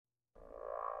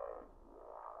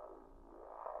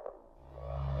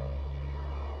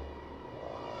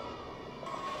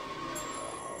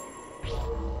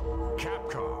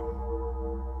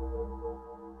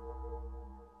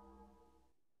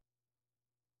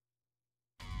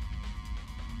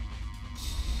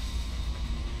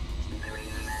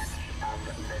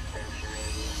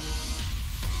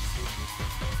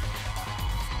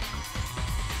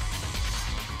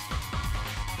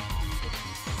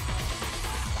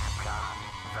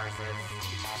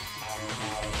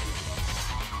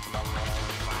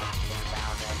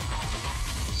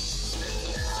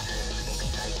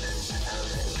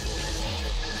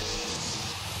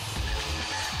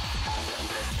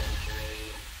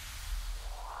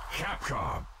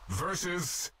Capcom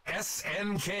vs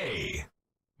SNK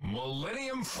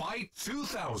Millennium Fight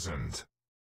 2000.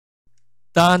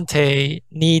 Dante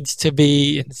needs to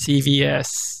be in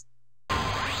CVS.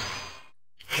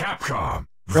 Capcom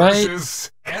Right?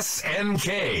 vs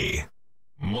SNK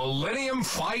Millennium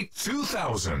Fight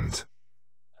 2000.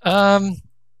 I'm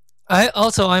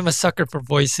a sucker for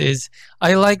voices.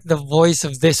 I like the voice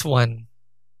of this one.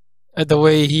 The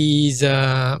way he's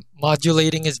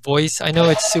modulating his voice. I know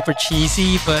it's super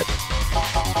cheesy, but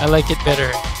I like it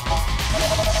better.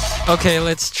 Okay,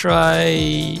 let's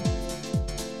try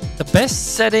the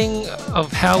best setting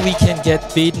of how we can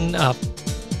get beaten up.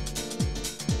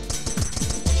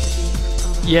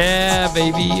 Yeah,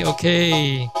 baby.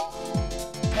 Okay.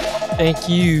 Thank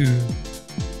you.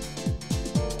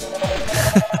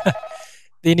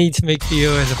 They need to make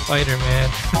Theo as a fighter, man.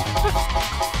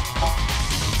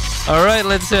 All right,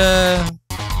 let's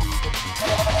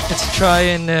try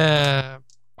and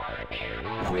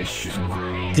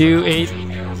do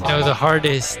the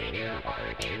hardest.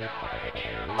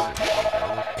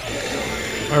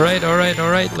 All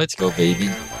right. Let's go, baby.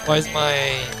 Why is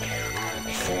my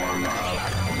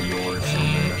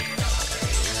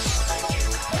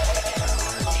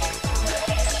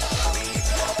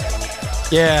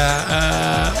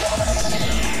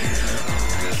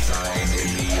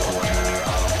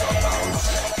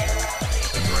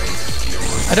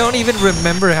I don't even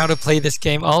remember how to play this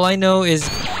game. All I know is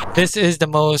this is the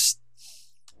most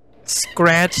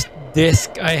scratched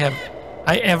disc I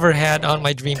ever had on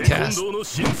my Dreamcast.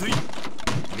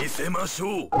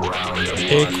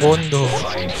 Taekwondo.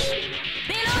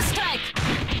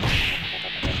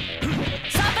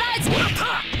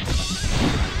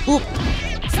 Oop.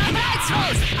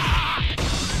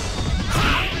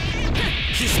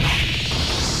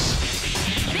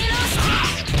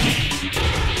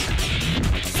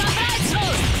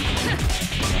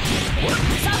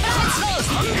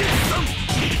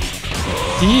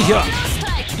 Yeah.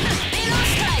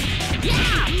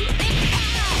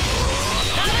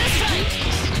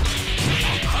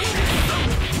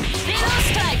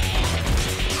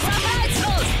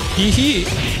 Hee.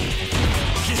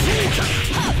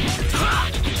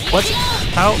 What?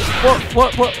 How?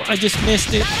 What? I just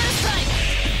missed it.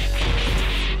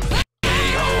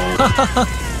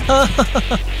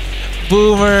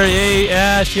 Boomer, yay,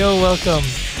 Ash, yo, welcome.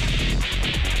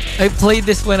 I played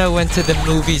this when I went to the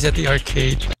movies at the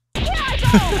arcade.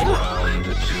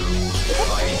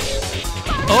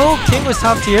 Oh, King was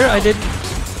top tier? I didn't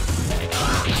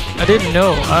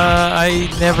know. I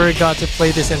never got to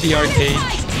play this in the arcade.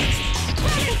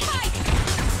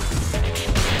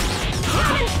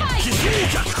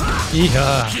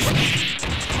 Yeehaw.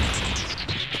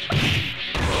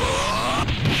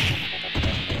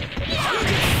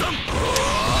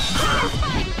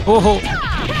 Oh.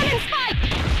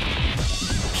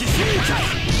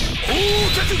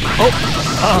 Oh.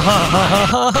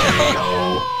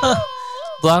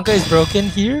 Blanca is broken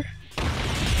here.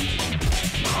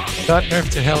 Got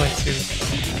nerfed to hell into.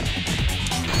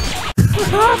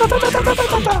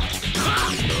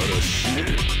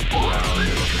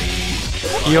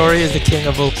 Iori is the king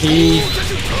of OP.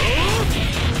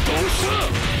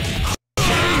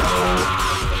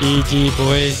 GG,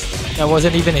 boys. That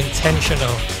wasn't even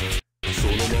intentional.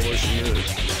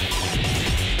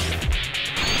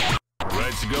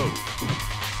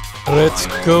 Let's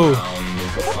go.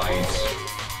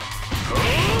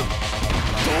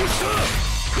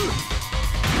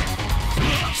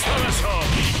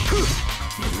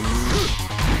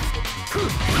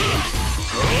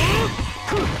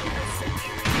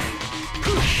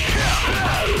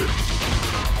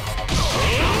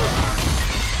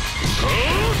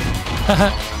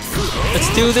 Let's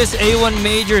do this A1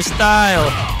 major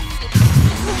style.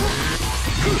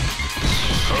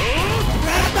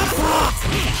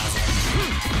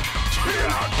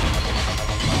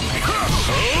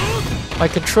 My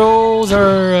controls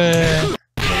are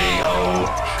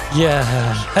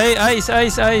yeah. Hey,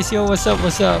 Ice, yo, what's up?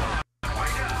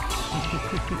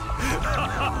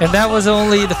 And that was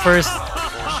only the first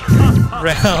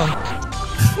round.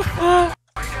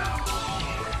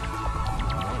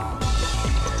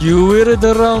 You will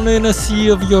drown in a sea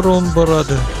of your own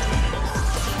brother.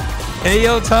 Hey,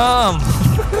 yo, Tom.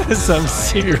 Some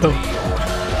syrup.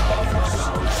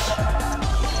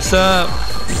 What's up?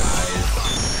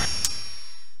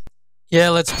 Yeah,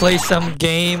 let's play some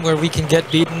game where we can get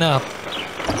beaten up.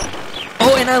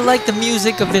 Oh, and I like the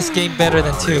music of this game better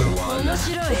than 2.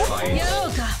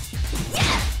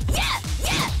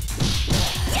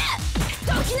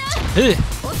 Ugh.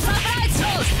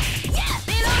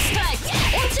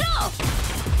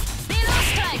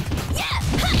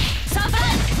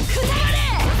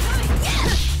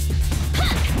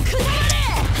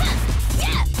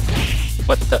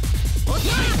 What the?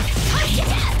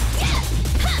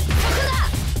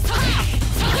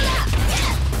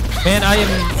 Man, I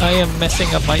am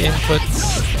messing up my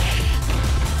inputs.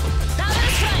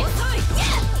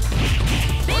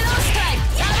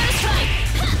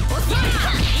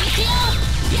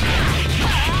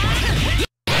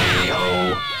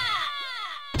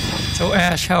 So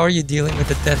Ash, how are you dealing with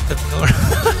the death of Nora?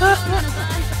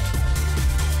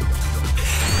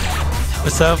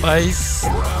 What's up, Ice?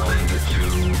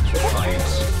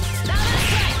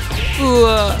 Ooh,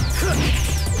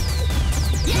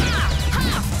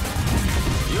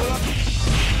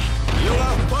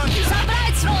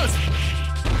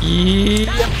 Yep.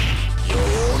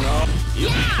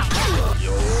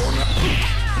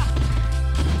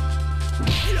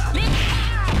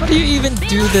 How do you even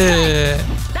do the...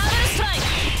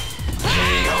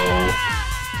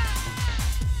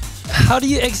 How do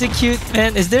you execute,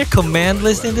 man? Is there a command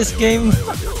list in this game?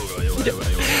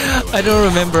 I don't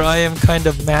remember. I am kind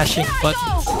of mashing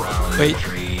buttons. Wait.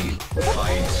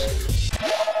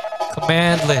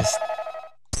 Command list.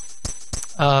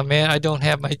 Man, I don't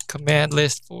have my command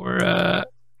list for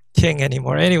King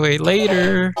anymore. Anyway,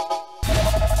 later.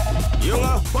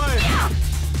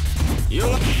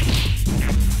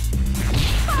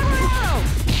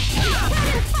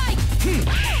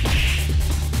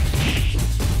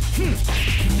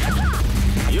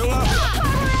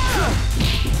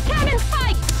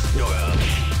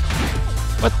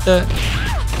 What the?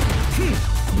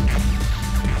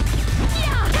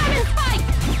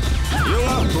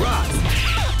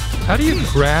 How do you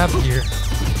grab here?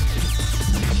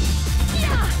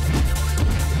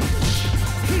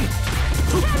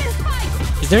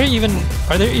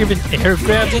 Are there even air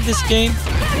grabs in this game?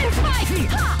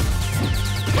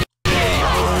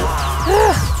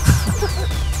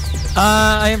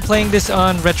 I am playing this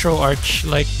on RetroArch,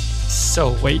 like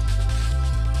so. Wait,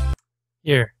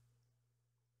 here,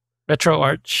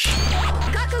 RetroArch.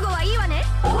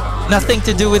 Nothing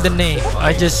to do with the name.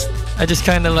 I just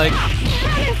kind of like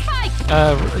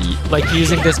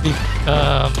using this.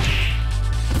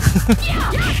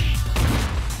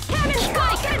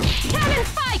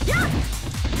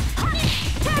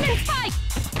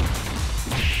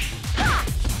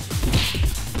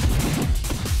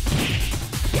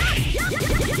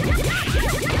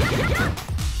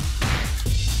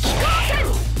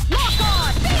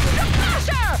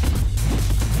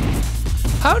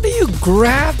 How do you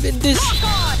grab in this?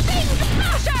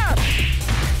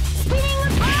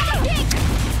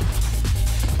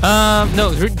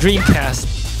 No, Dreamcast.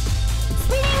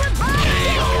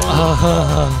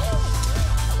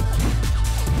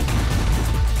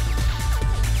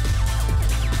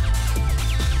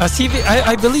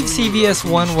 I believe CVS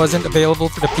 1 wasn't available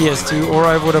for the PS2, or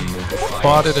I would have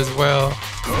bought it as well.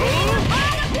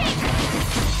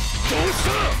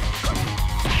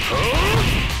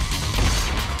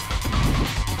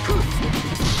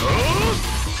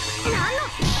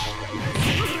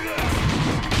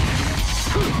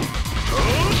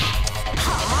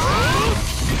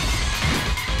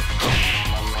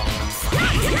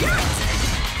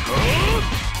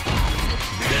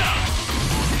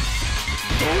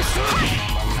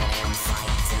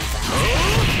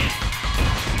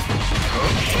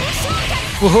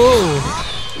 Woohoo!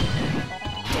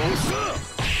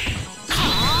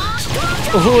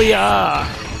 Oh yeah!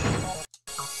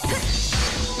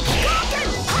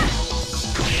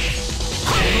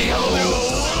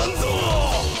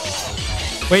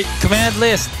 Wait, command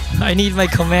list! I need my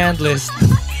command list.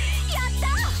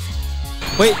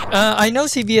 Wait, I know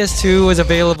CBS 2 was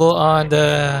available on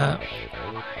the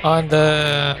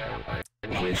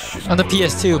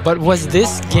PS2, but was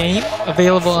this game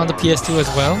available on the PS2 as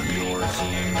well?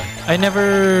 I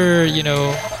never,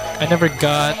 I never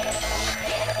got...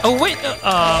 Oh wait,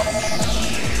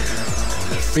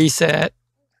 reset.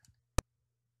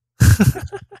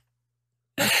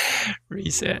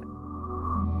 Reset.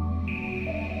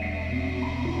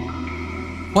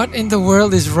 What in the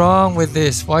world is wrong with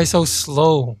this? Why so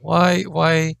slow?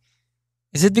 Why?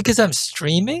 Is it because I'm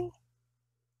streaming?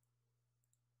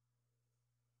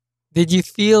 Did you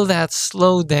feel that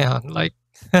slowdown? Like,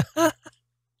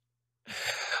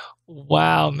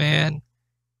 wow, man.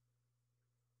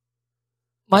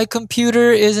 My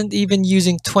computer isn't even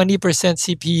using 20%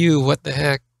 CPU. What the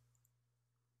heck?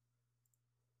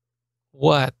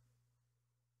 What?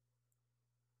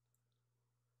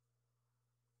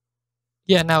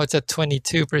 Yeah, now it's at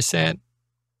 22%.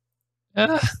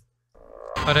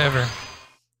 Whatever.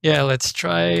 Yeah, let's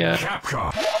try.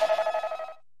 Capcom.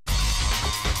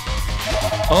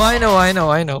 Oh, I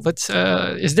know. But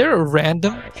is there a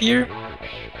random here?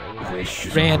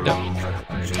 Random.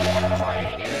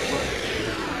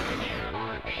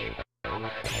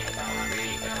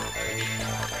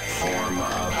 Form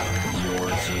up your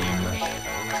team.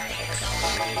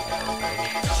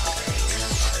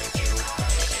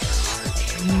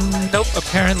 Nope,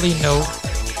 apparently no.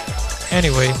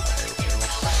 Anyway.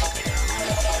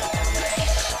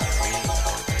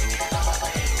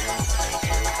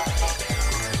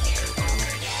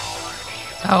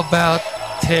 How about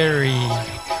Terry?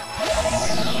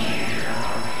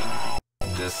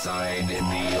 Decide the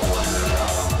order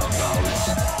of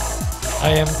about. I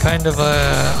am kind of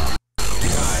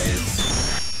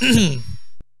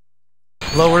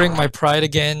lowering my pride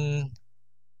again,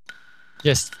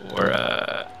 just for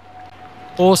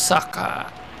Osaka.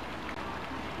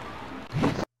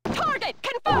 Target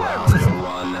confirmed. Round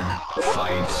one.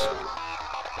 Fight.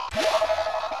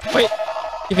 Wait,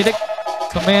 give me the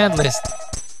command list.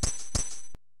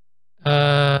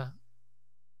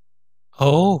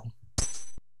 Oh.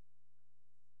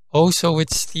 Oh, so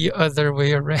it's the other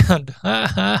way around.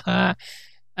 I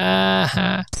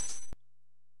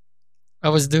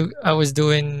was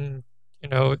doing, you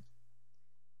know.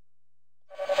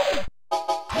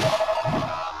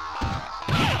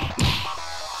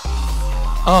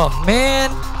 Oh man.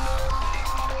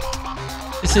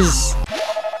 This is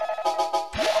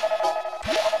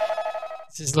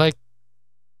like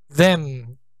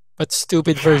them, but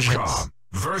stupid versions. Capcom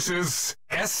versus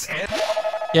SN.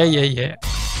 Yeah.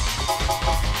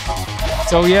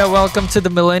 So yeah, welcome to the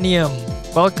Millennium.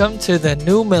 Welcome to the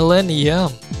new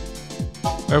Millennium,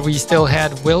 where we still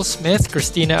had Will Smith,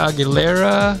 Christina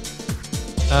Aguilera,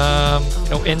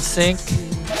 NSYNC,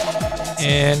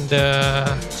 and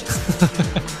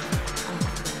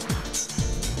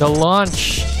the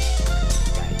launch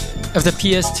of the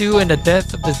PS2 and the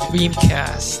death of the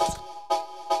Dreamcast.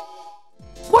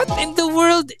 What in the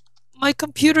world? My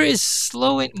computer is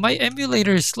slowing. My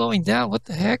emulator is slowing down. What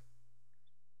the heck?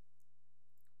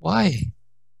 Why?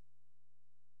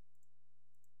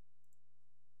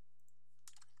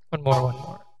 One more.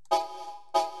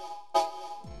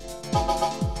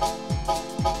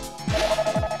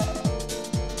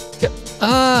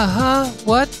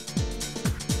 What?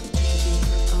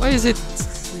 Why is it?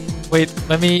 Wait,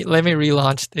 let me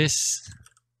relaunch this.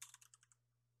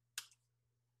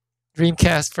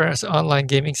 Dreamcast first online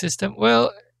gaming system.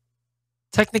 Well,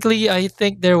 technically, I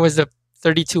think there was a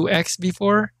 32X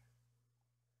before.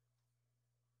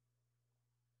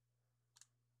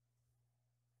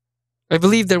 I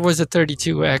believe there was a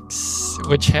 32X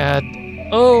which had,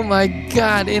 oh my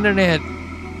god, internet.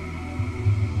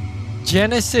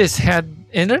 Genesis had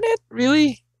internet?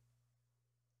 Really?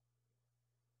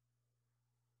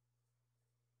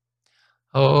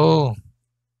 Oh.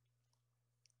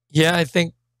 Yeah, I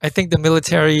think the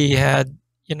military had,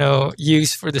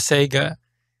 use for the Sega.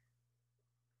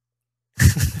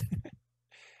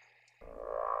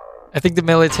 I think the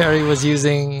military was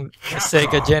using the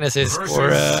Sega Genesis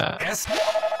for,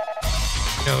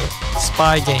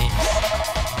 spy games.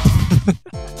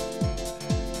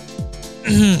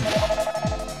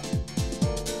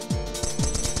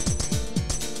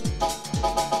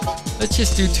 Let's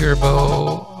just do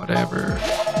turbo, whatever.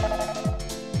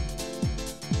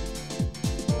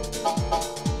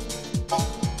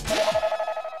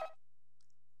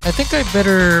 I think I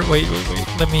better wait.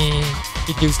 Let me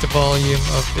reduce the volume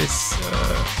of this.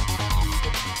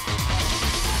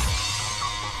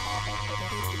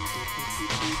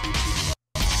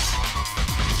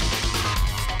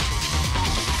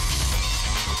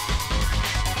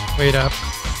 Wait up.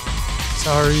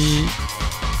 Sorry.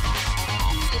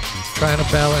 Trying to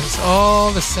balance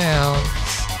all the sounds.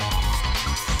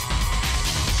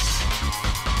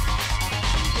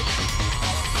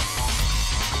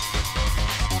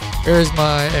 Where's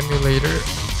my emulator?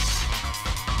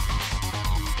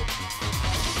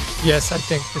 Yes, I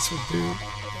think this would do.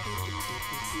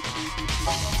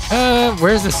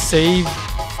 Where's the save?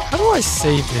 How do I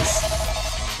save this?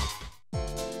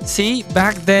 See,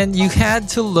 back then you had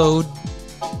to load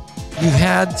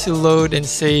and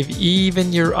save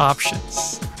even your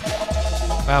options.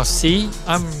 Wow, see?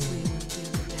 I'm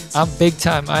big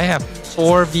time. I have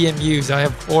 4 VMUs. I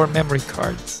have 4 memory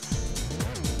cards.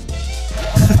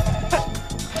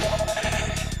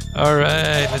 All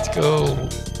right, let's go.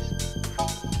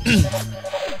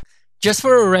 Just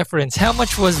for a reference, how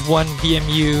much was one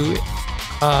BMU,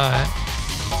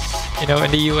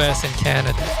 in the US and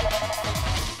Canada?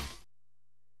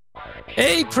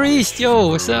 Hey, Priest, yo,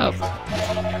 what's up?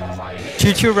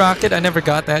 Choo Choo Rocket, I never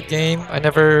got that game. I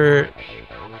never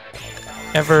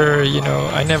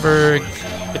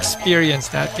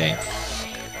experienced that game.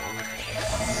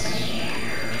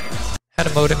 Had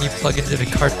a modem you plug into the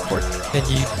cart port, then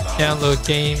you download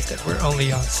games that were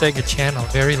only on Sega Channel.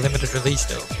 Very limited release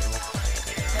though.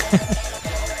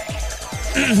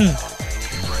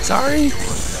 Sorry,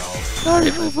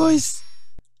 my voice.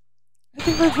 I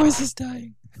think my voice is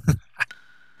dying.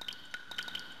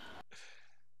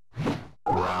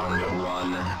 Round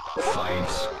one,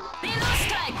 fight. Below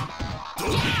strike!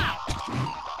 Yeah!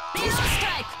 Below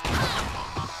strike!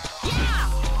 Yeah!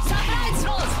 Surprise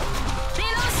rolls!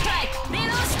 Below strike!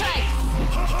 Below strike!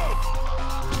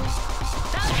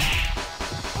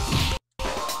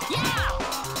 Yeah!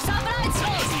 Surprise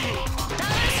rolls!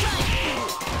 Double strike!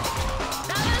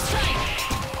 Double strike!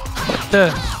 What the?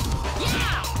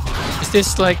 Yeah! Is this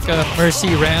like a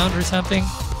mercy round or something?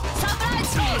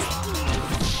 Surprise rolls!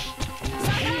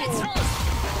 Surprise rolls!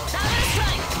 Double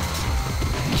strike!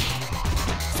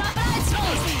 Surprise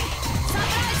rolls!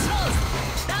 Surprise rolls!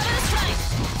 Double strike!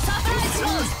 Surprise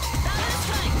rolls! Double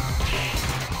strike!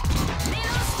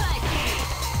 Below strike!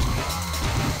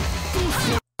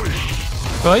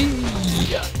 Right?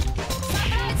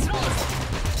 Surprise rolls!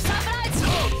 Surprise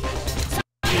rolls!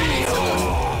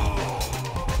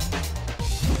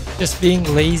 Just being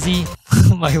lazy.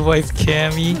 My wife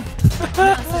Cammy.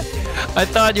 I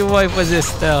thought your wife was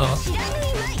Estelle.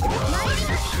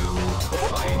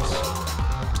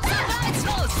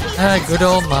 Ah, good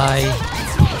old Mai.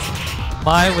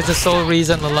 Mai was the sole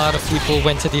reason a lot of people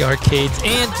went to the arcades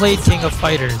and played King of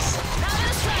Fighters.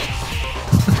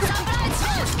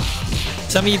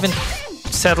 Some even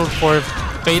settled for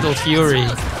Fatal Fury.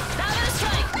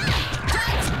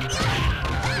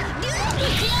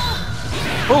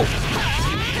 Oh!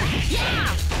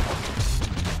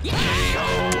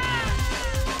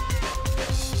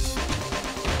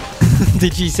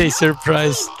 Did you say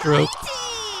surprise stroke?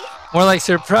 More like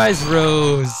surprise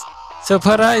rose.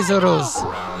 Surprise rose.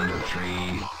 Round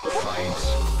three, fight.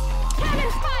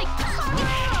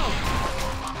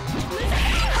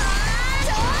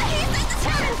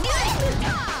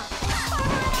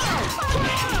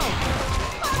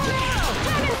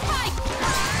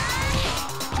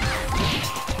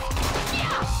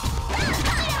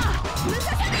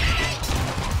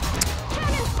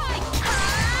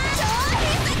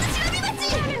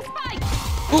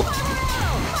 Ooh.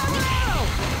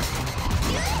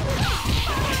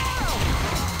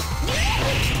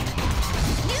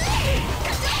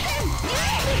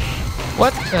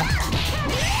 What the?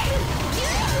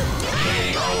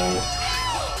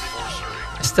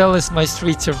 Estelle is my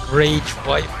Streets of Rage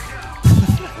wife.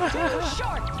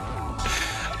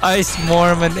 Ice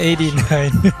Mormon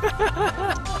 89.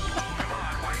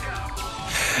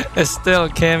 Estelle,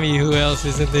 Cammy, who else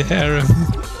is in the harem?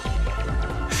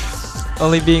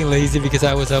 Only being lazy because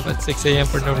I was up at 6 a.m.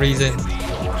 for no reason.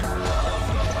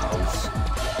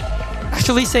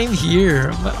 Actually, same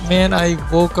here. Man, I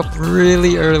woke up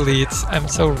really early. I'm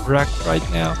so wrecked right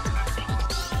now.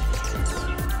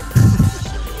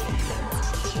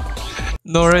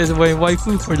 Nora is my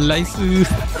waifu for life.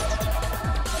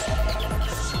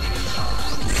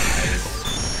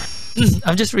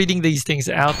 I'm just reading these things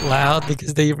out loud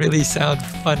because they really sound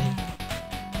funny.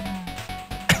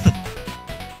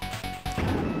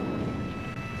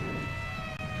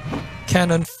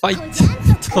 Cannon fight.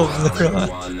 Toblerone.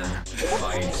 One,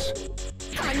 fight.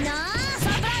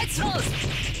 Surprise rolls!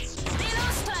 Below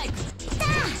strike!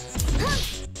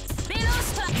 Below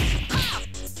strike!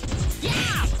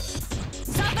 Yeah!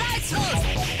 Surprise rolls!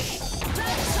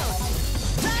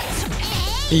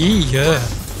 Yeah.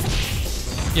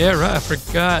 Yeah, right, I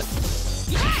forgot.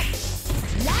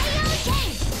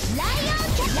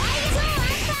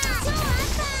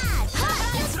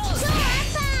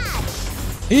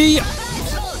 Yeah.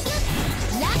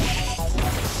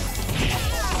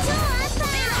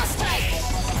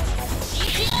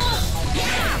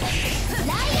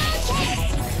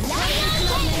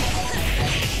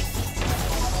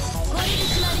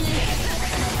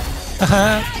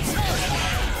 Haha.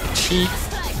 Cheat.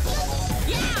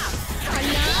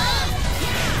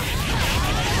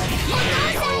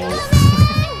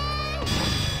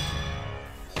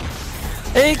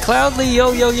 Hey Cloudly,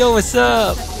 yo yo yo, what's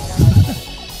up?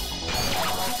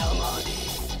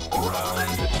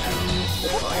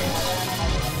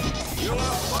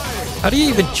 How do you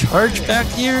even charge back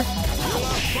here?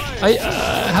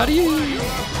 How do you?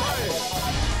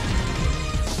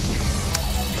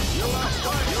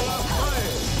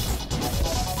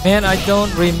 Man, I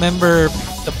don't remember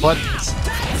the buttons.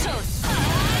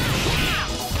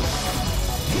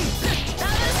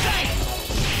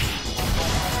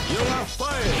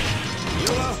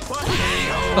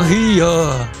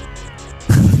 Oh,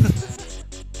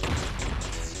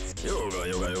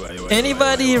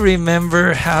 anybody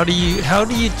remember how do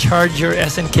you charge your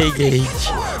SNK gauge?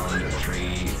 Round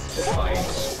 3, fight.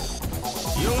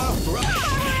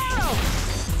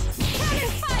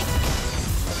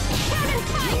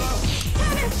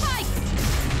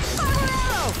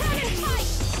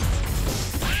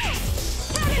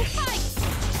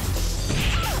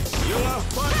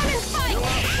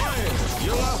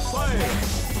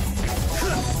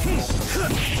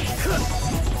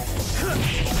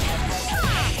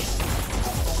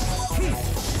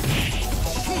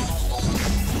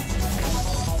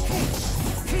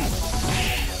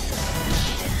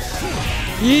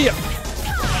 Yeah.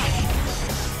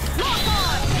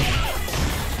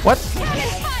 What?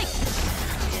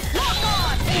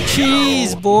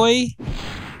 Cheese, boy.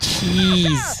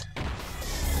 Cheese.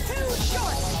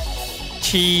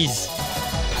 Cheese.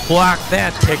 Block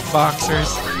that,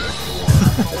 kickboxers.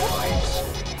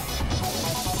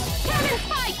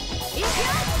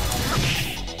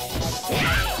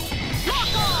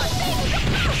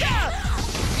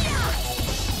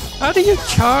 How do you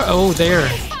char? Oh, there.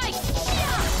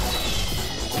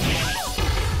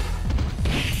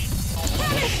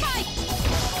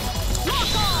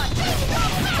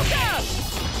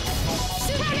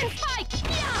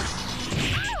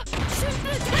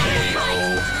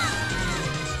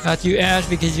 Got you, Ash,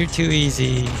 because you're too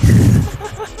easy.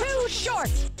 Too short.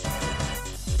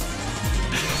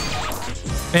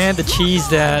 Man, the cheese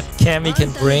that Cammy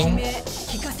can bring. Round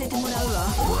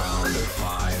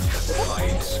 5,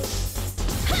 fight.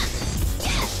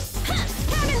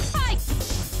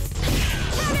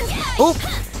 Oh!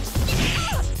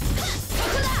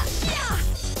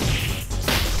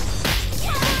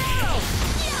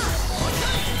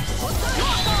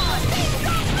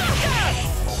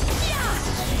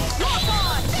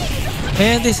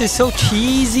 Man, this is so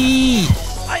cheesy!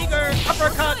 Tiger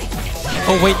uppercut!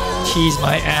 Oh wait, cheese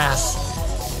my ass.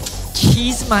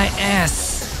 Cheese my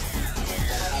ass.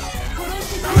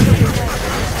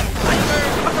 Tiger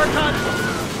uppercut!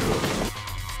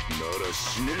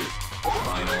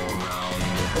 Final round,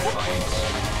 fight.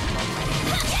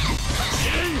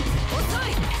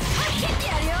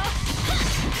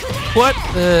 What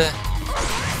the?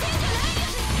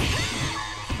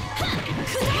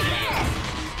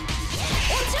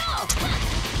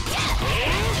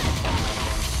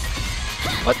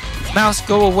 What? Mouse,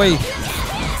 go away.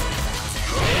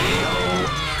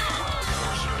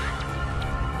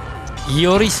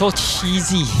 Yori so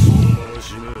cheesy.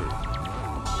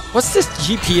 What's this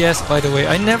GPS, by the way?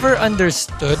 I never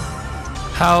understood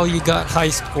how you got high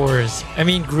scores. I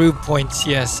mean, group points,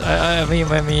 yes. I mean.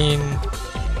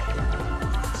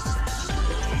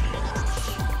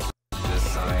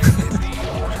 Decide the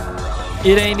order of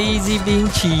It ain't easy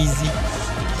being cheesy.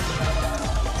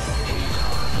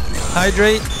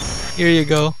 Hydrate. Here you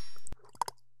go.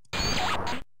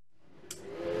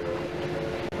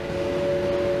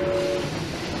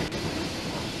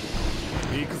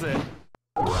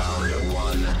 round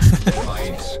 1,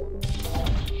 fight.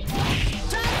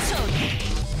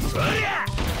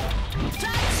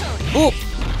 Oh!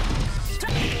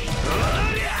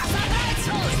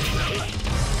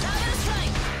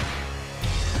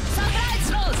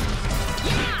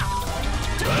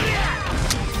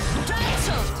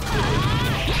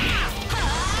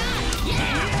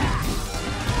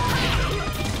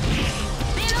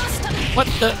 What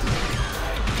the?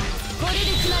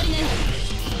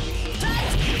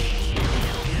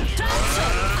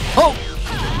 Oh!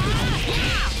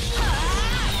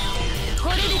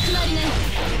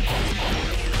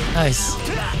 Nice.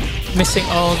 Missing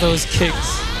all those kicks.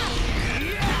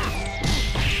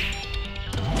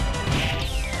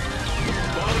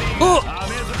 Oh!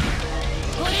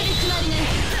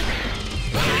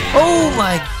 Oh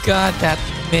my god, that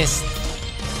missed.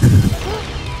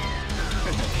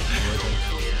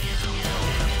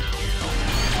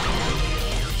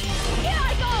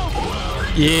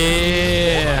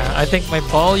 Yeah, I think my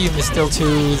volume is still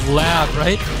too loud,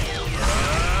 right?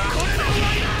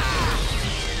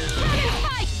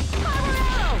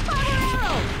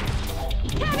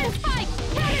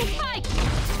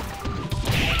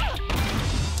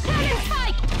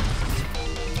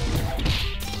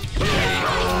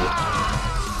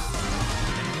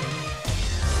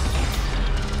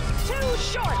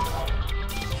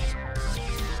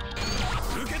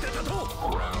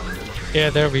 Yeah,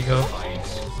 there we go.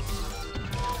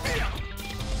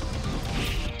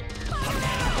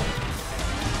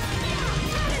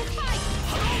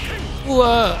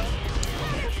 Whoa.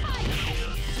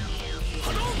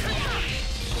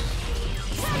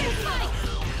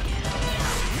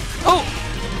 Oh!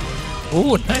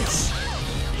 Oh, nice.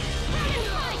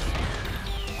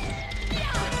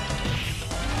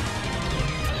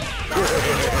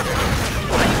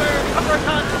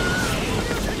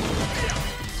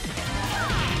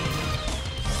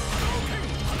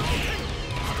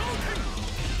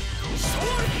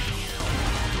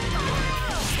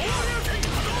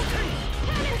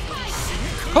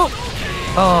 Oh!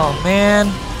 Oh man,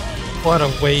 what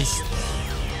a waste.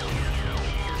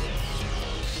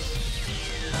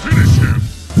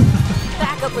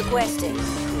 Backup requested.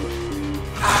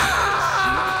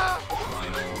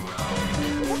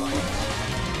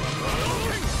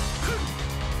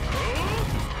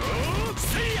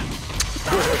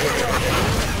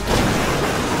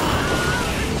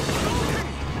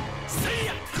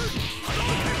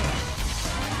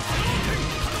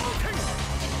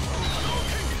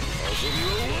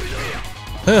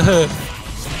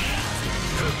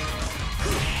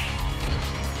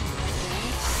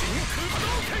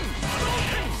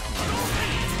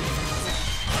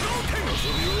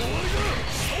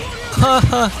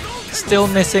 Still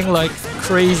missing like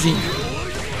crazy.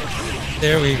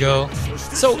 There we go.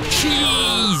 So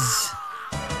cheese.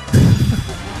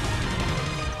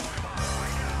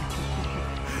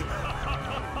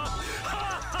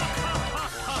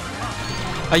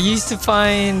 I used to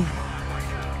find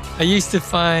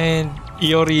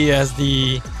Iori as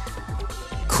the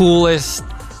coolest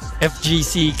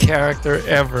FGC character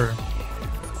ever.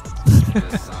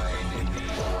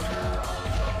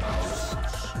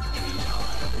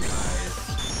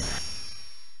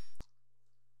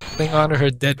 Cling onto her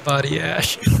dead body,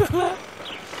 Ash.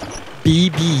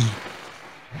 BB.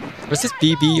 Was this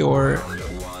BB or?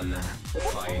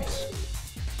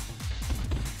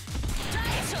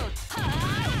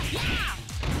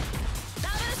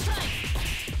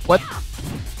 What?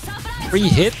 3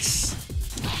 hits?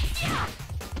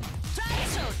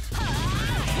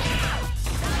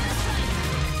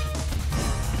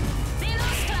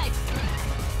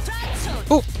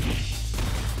 Oh!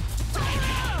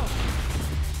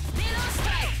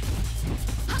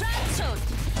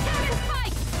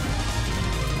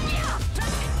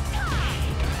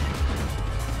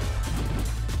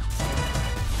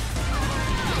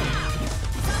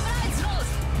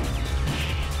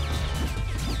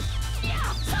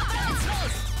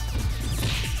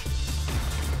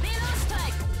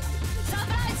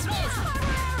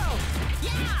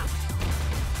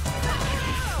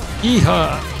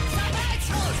 Yeehaw!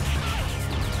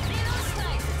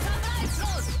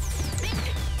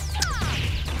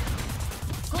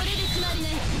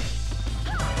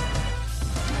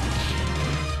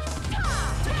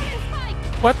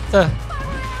 What the?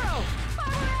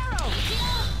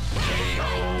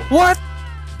 What?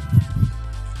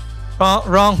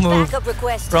 Wrong move. Backup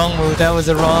requested. Wrong move. That was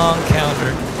a wrong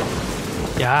counter.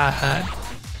 Yeah.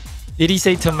 Did he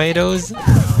say tomatoes?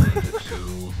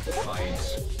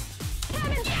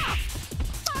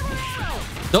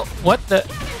 No, what the?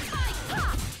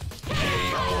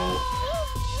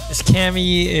 This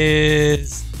Cammy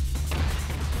is.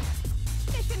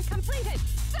 Mission completed,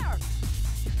 sir.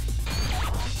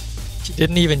 She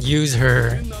didn't even use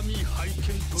her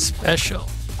special.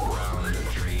 Round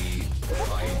 3,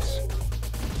 fight.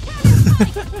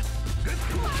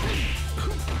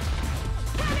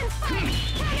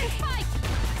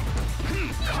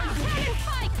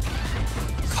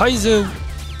 Kaizu!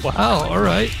 Wow,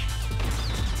 alright.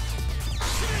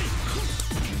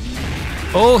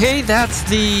 Oh, hey, that's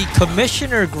the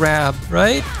commissioner grab,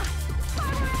 right?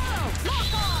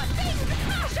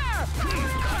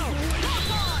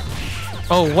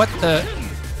 Oh, what the?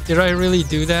 Did I really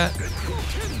do that?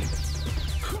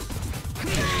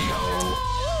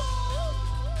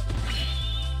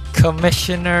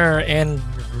 Commissioner and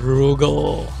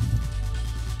Rugal.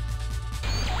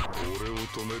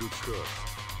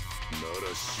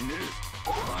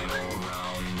 Final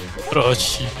round.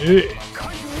 Rashine.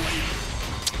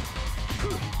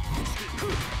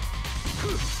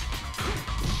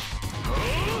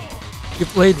 You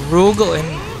played Rugal in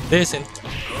this, and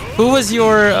who was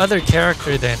your other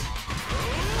character then?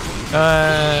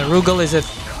 Rugal is a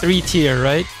 3 tier,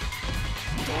 right?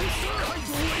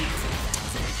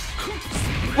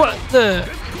 What the?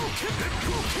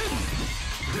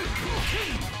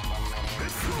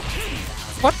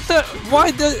 What the?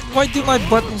 Why do my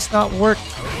buttons not work?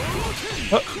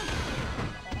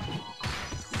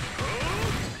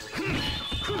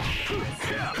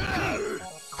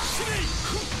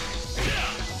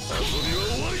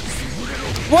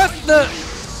 What the?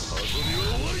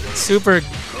 super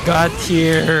god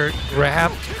tier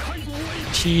rap,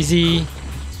 cheesy,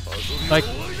 like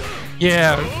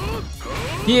yeah,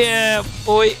 yeah,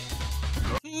 boy.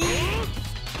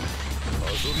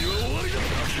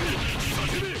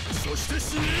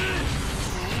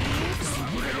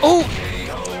 Oh,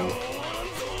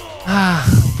 ah.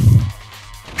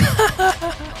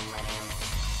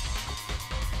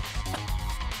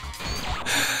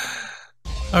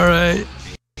 All right.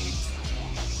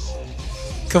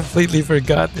 Completely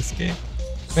forgot this game.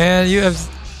 Man, you have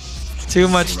too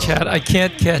much chat. I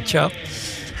can't catch up.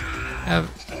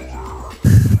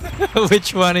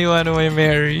 Which one do you want to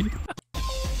marry?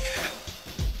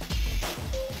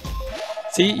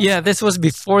 See, yeah, this was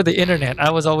before the internet.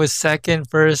 I was always second,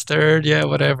 first, third, yeah,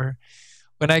 whatever.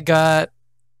 When I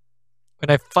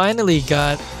finally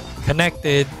got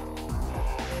connected,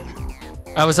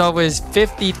 I was always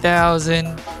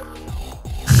 50,000.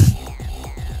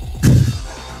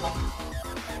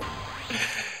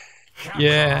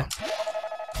 Yeah.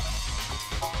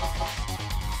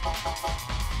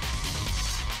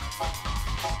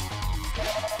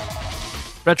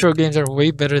 Retro games are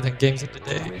way better than games of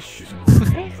today.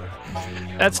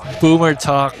 That's boomer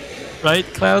talk, right,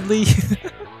 Cloudly?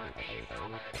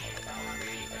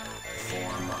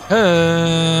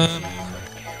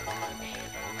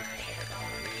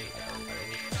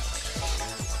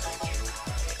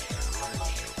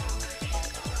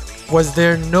 Was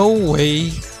there no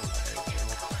way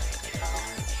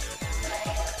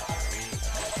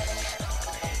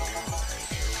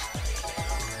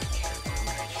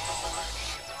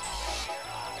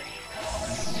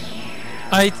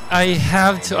I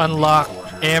have to unlock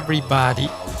everybody,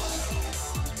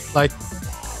 like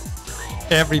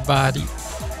everybody.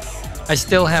 I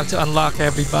still have to unlock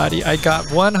everybody. I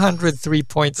got 103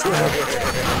 points now.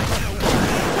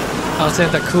 I'll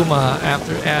send Akuma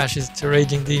after Ash to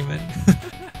Raging Demon.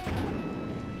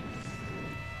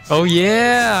 Oh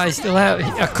yeah, I still have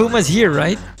Akuma's here,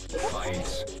 right?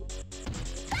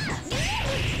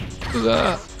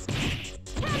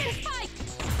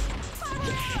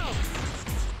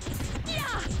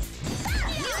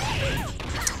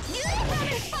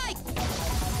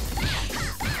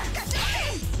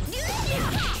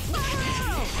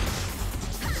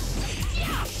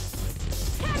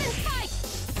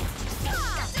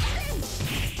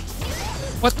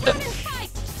 What the?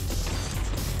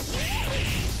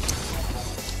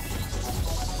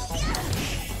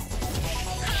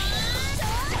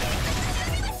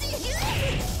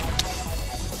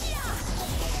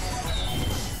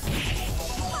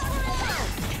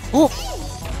 Ooh.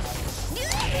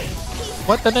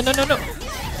 What the? No, no, no, no.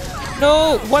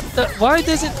 No, what the? Why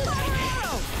does it?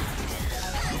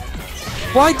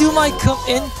 Why do my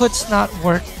inputs not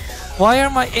work? Why are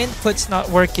my inputs not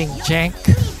working, jank?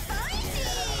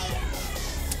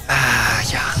 Ah,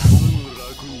 yeah.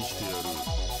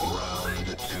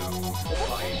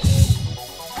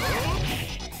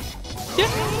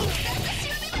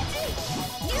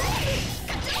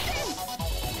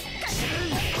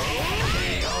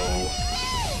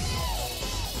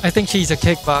 I think she's a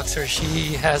kickboxer.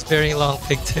 She has very long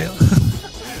pigtail.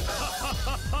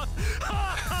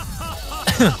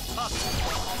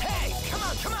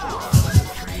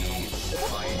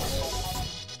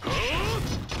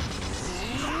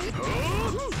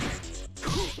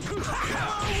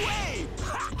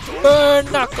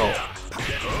 Burn knuckle.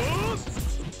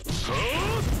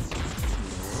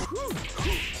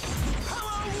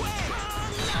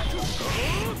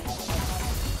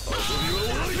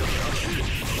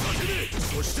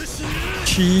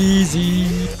 Cheesy.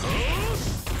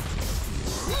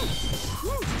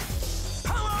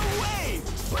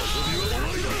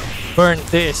 Burn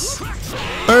this.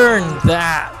 Burn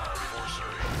that.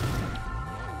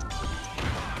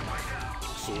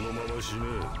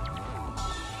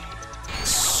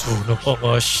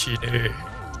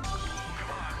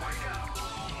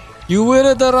 You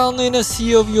will drown in a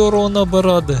sea of your own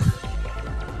blood.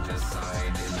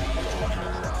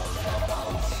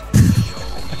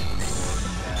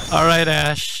 Alright,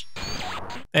 Ash.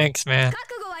 Thanks, man.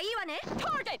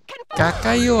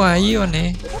 Kakayo wa ii yo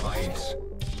ne.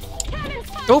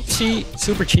 Oopsie,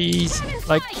 super cheese.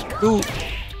 Like, ooh.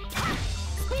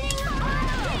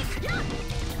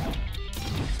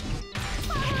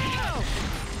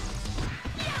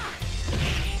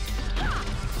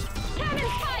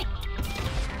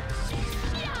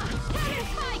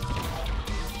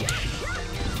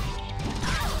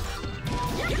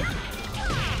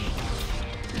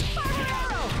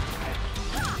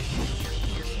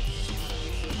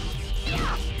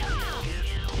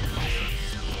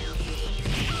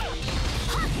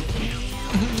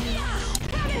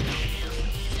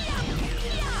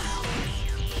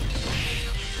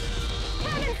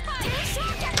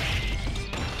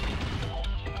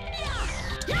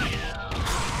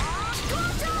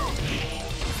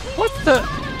 the...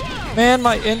 Man,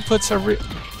 my inputs are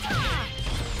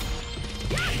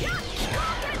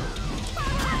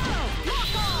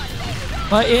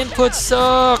my inputs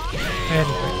suck!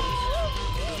 Anyway.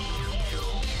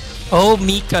 Oh,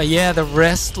 Mika. Yeah, the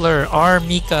wrestler. R.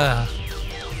 Mika.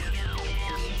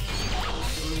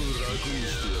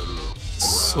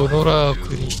 Sonora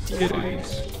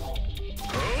Kunishiteru.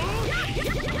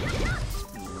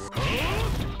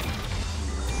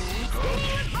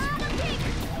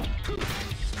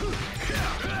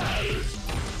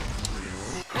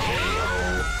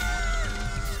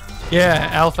 Yeah,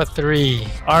 Alpha 3.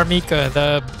 Armika,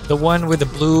 the one with the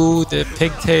blue, the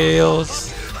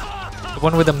pigtails, the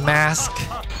one with the mask.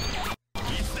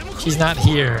 She's not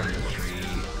here.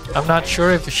 I'm not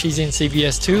sure if she's in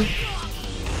CBS 2.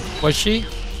 Was she?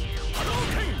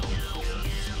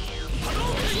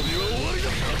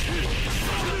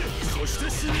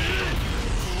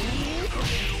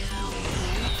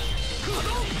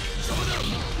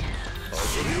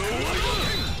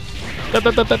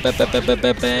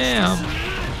 Bam!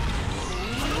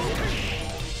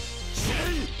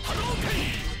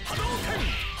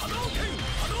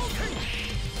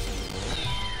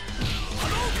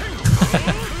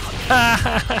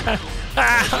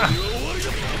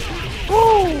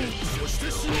 Woo!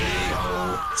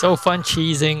 So fun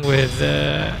cheesing with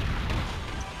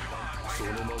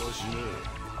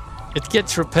it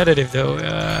gets repetitive though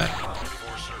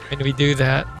when we do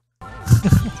that.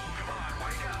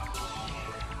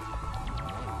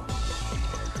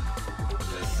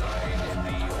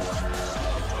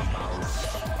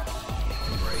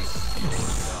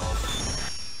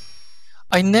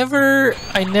 I never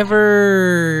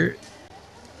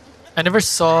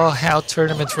saw how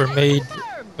tournaments were made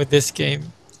with this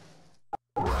game.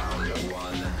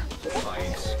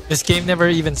 This game never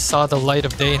even saw the light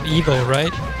of day in Evo,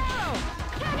 right?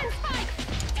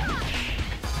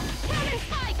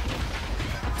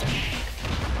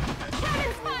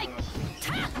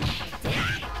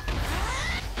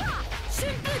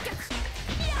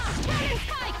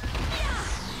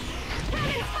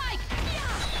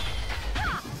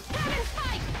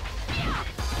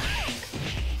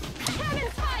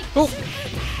 Oh!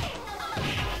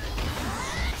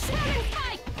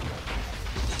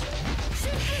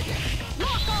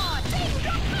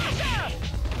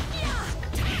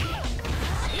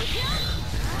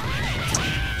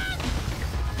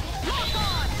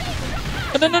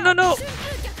 No, no, no, no!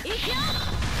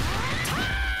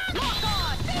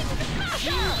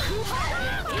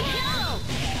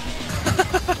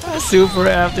 Super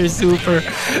after super.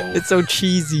 It's so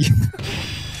cheesy.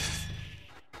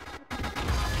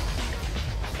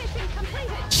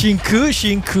 Shinku,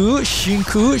 Shinku,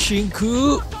 Shinku,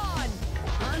 Shinku.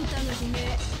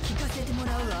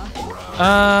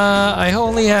 I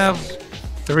only have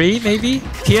 3 maybe?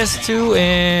 PS2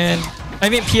 and... I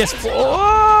mean PS4!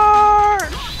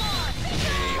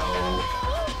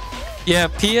 Yeah,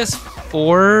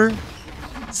 PS4,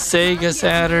 Sega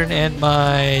Saturn, and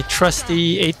my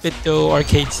trusty 8-bit-do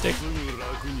arcade stick.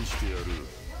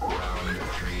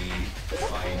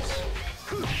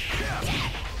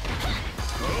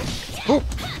 Oh.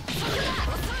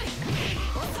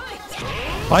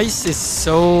 Vice is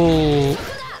so...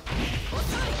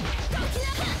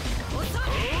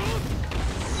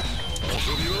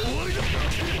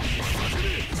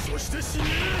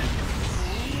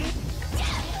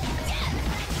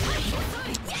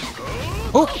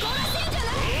 Oh!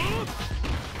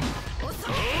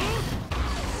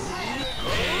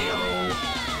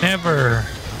 Never.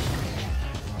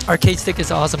 Arcade stick is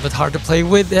awesome but hard to play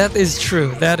with. That is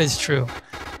true. That is true.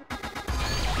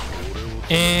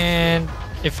 And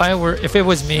if it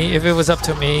was me, if it was up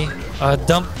to me,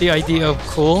 dump the idea of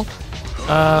cool.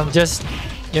 Just,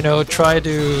 you know, try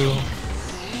to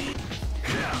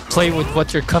play with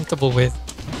what you're comfortable with.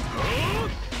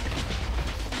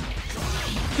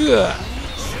 Ugh.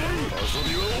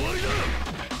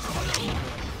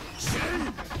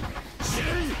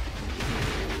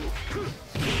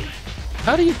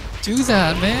 How do you do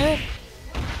that, man?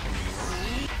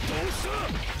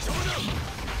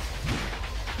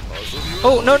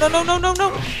 Oh, no, no, no, no, no,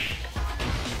 no!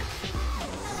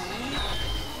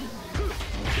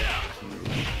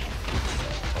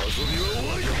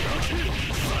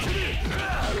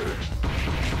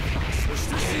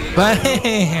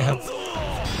 Bam!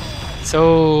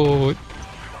 So,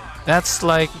 that's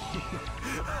like...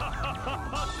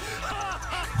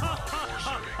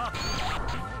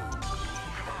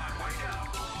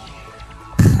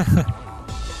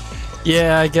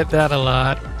 Yeah, I get that a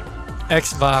lot.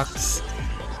 Xbox.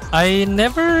 I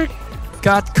never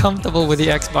got comfortable with the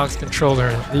Xbox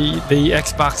controller, the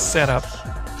Xbox setup.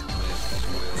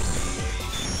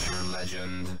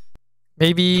 Legend.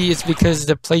 Maybe it's because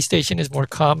the PlayStation is more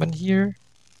common here.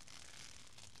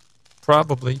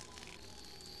 Probably.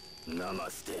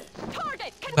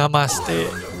 Target. Namaste.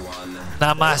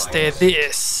 Namaste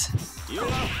this.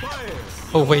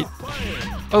 Oh wait.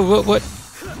 Oh what?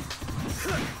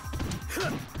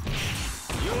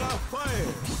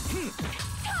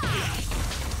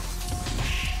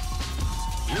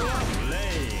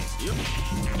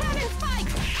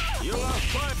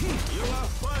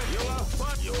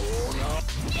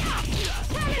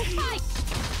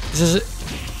 This is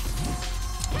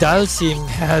Dalsim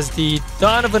has the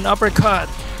Donovan uppercut.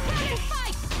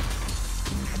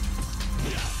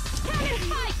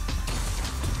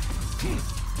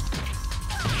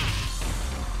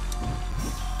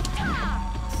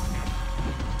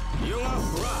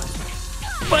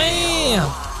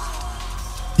 Bam!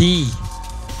 D.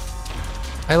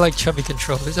 I like chubby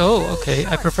controllers. Oh, okay.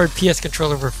 I preferred PS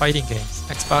controller for fighting games.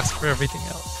 Xbox for everything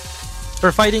else.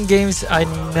 For fighting games, I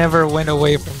never went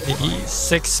away from the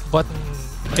 6-button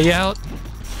layout.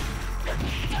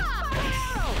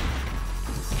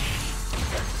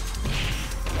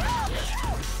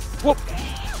 Whoop!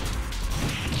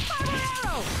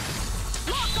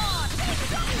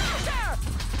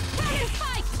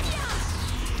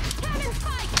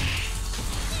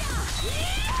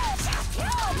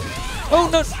 Oh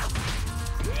no!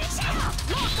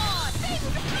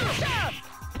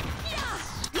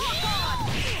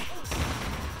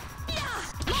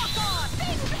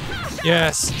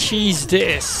 Yes, cheese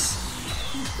this.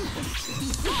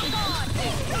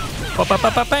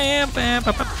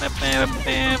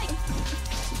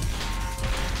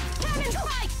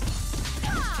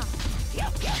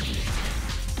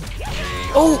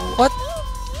 Oh, what?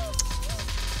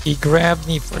 He grabbed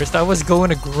me first. I was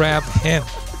going to grab him.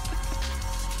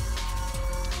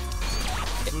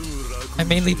 I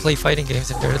mainly play fighting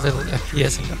games and very little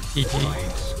FPS and RPG.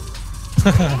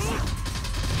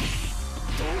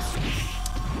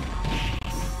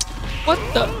 What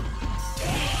the?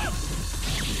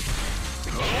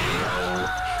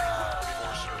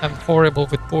 I'm horrible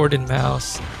with board and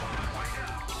mouse.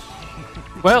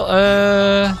 Well,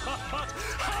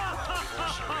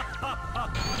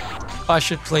 if I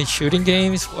should play shooting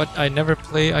games, what I never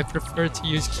play, I prefer to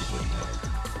use keyboard.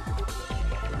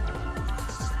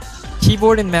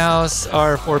 Keyboard and mouse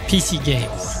are for PC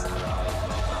games.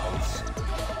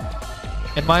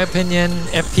 In my opinion,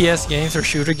 FPS games or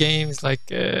shooter games like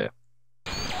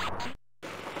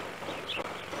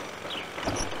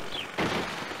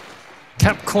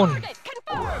Capcom.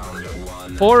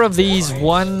 4 of these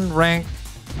 1 rank,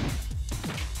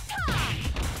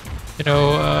 you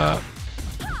know,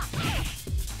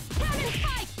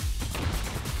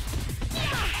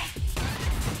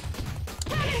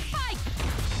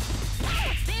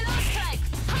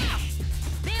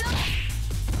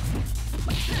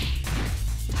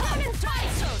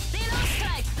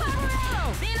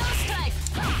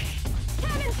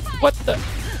 what the?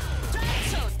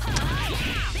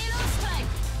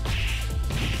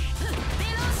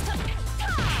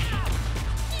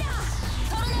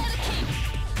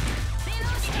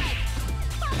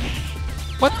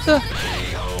 What the?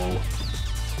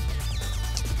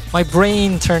 My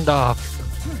brain turned off.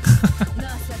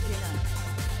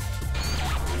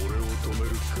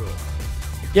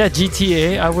 Yeah,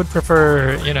 GTA, I would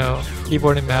prefer, you know,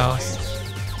 keyboard and mouse.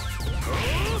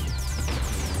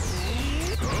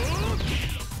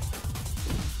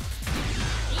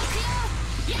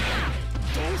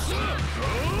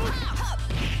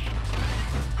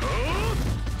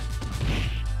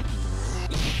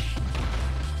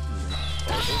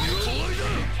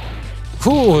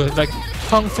 Ooh, like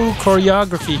Kung Fu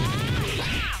choreography.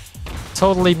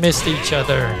 Totally missed each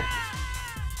other.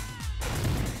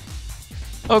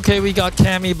 Okay, we got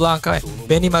Cammy, Blanca, and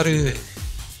Benimaru.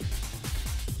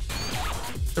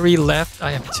 3 left.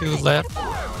 I have 2 left.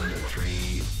 Round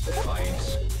 3, fight.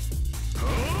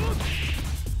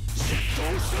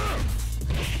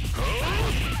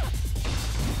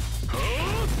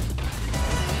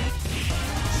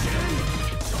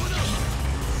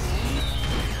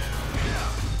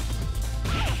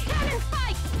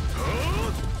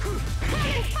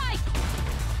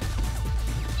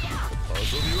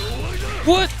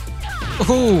 What?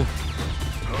 Ooh,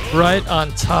 right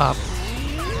on top.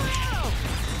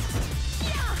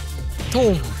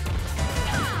 Boom.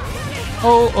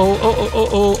 Oh, oh, oh, oh,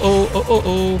 oh, oh, oh, oh,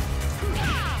 oh.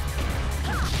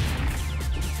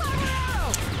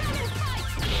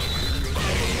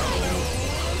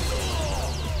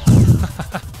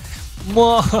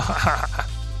 Mwah.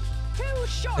 Too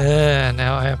short. Yeah,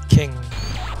 now I have king.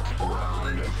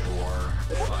 Round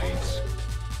 4, fight.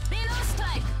 Below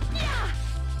strike. Yeah.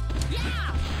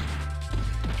 Yeah.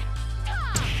 Ta.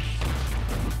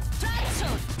 Try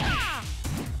shoot. Ta.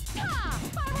 Ta.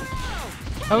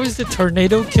 Mareo. How is the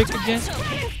tornado kick again? Try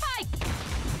fight.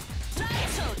 Try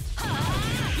shoot. Ha.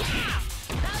 Yeah.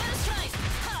 Double strike.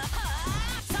 Ha ha.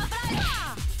 Surprise.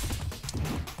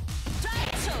 Try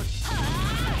shoot. Ha.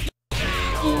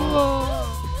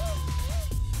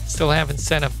 Still haven't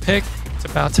sent a pic. It's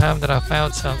about time that I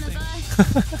found something. Round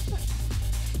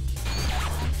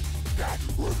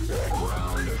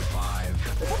 5,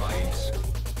 fight.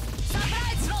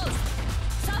 Surprise rolls.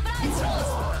 Surprise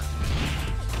rolls.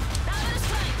 Double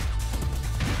strike.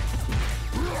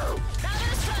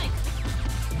 Double strike.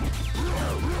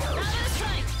 Double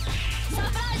strike.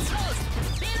 Surprise rolls.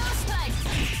 Below strike.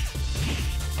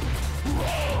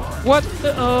 What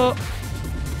the?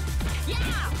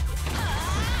 Yeah.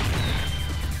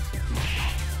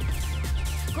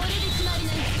 これで決まりね。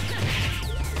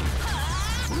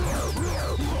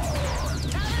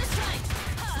ダブルストライク。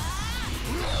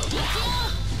いくよ。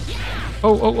Yeah. Oh,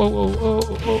 oh, oh, oh, oh,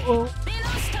 oh, oh.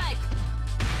 Below strike.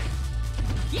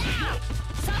 Yeah.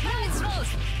 Surprise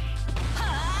rolls.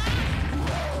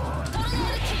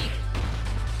 Tornado kick.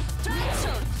 Strike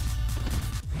shot.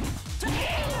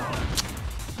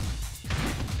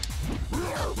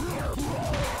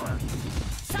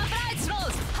 Surprise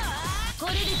rolls. こ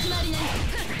れで決まりね。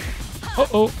 Oh,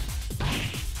 oh.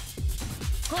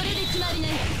 これで決まりね。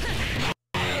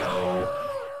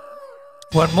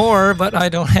 One more, but I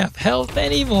don't have health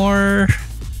anymore.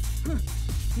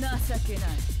 情けない。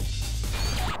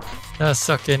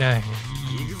 Nasakenai.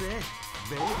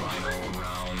 Final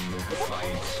round,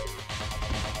 fight.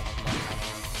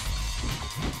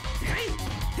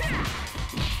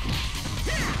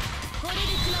 これで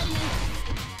決まりね。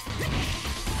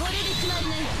これで決まり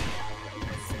ね。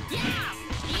やあ、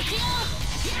行くよ。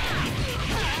やあ、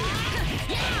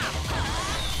やあ。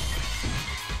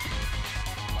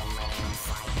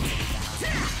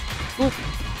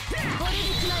これで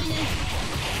決まりね。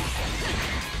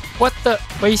 What the?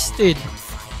 Wasted.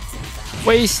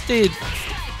 Wasted.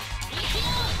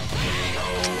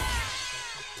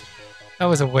 That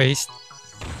was a waste.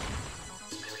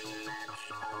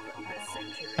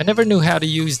 I never knew how to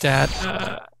use that.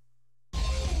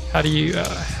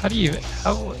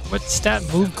 What's that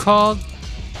move called?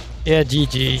 Yeah,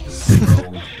 GG.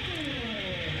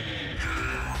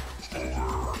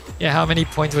 Yeah, how many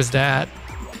points was that?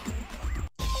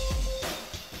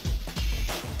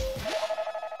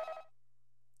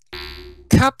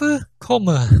 Capcom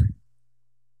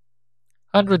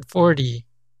 140.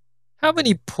 How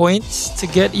many points to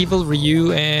get Evil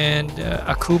Ryu and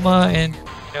Akuma and, you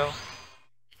know,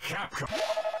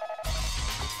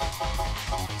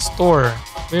 store?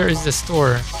 Where is the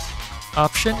store?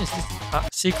 Option? Is this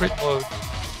secret mode?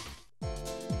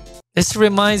 This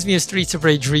reminds me of Streets of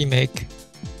Rage Remake.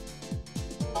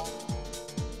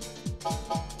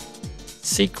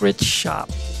 Secret shop.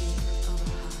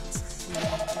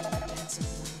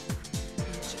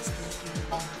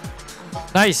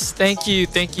 Nice, thank you,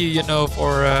 you know,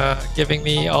 for giving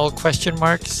me all question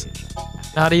marks.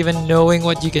 Not even knowing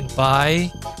what you can buy.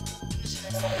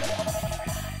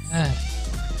 Ah.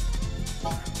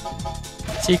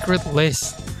 Secret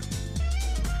list.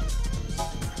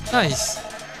 Nice.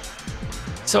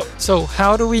 So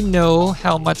how do we know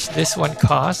how much this one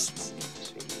costs?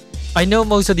 I know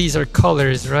most of these are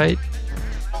colors, right?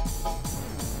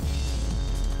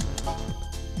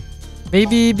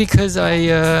 Maybe because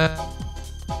I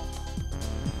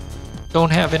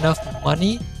don't have enough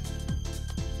money.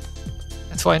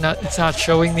 That's why it's not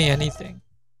showing me anything.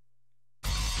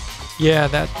 Yeah,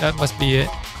 that must be it.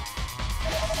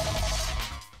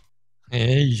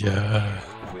 Yeah.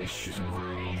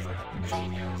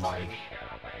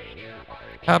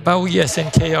 How about we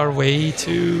SNK our way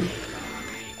to...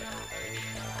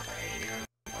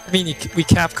 I mean, we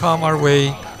Capcom our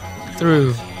way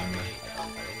through.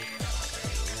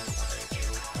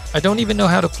 I don't even know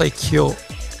how to play Kyo.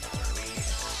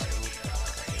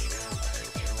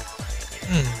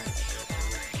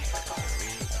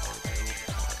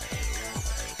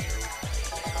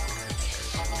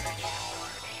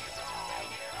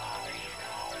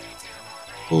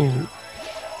 Ooh.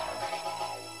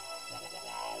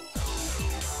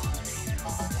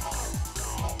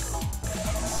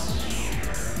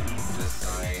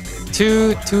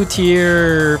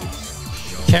 Two-tier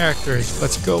characters.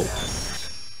 Let's go.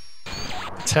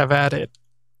 Let's have at it.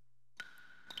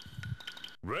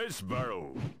 Race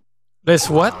barrel. This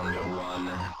what?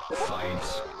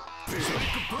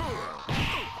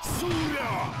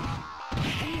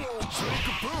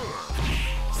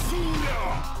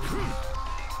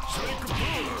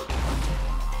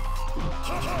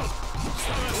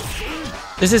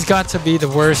 This has got to be the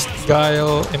worst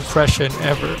Guile impression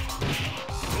ever.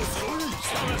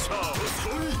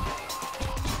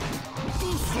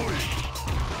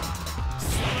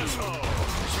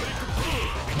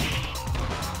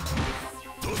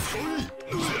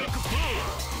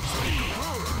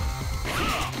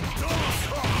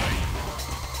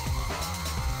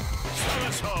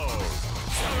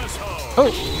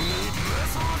 Oh!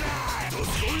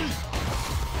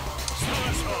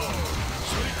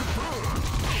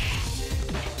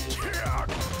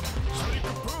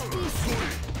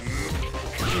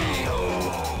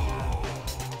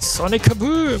 Sonic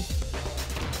Kaboom!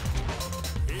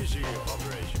 Easy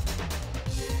operation.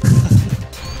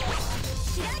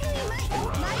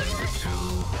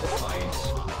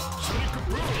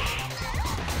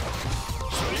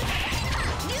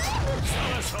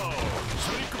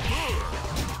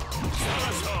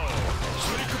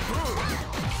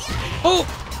 Oh!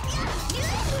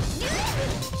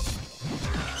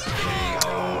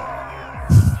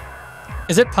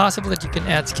 Is it possible that you can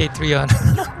add Skate 3 on?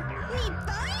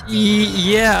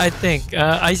 Yeah, I think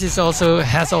Isis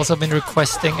has also been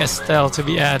requesting Estelle to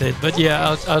be added, but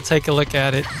yeah, I'll take a look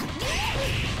at it.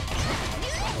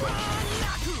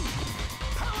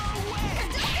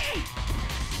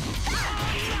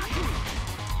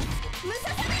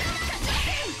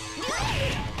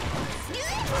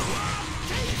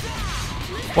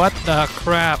 What the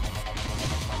crap?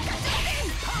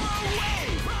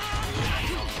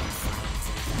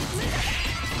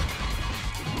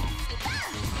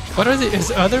 What are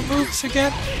his other moves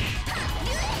again?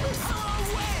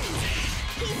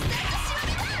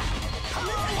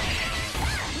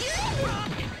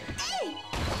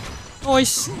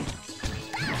 Nice.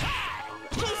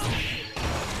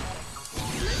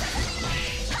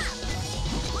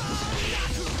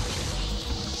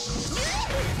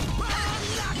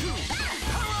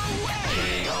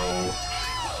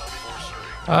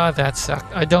 Ah, that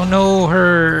sucked. I don't know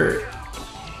her.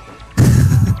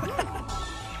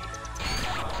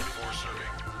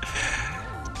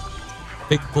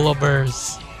 Big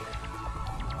blubbers.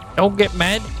 Don't get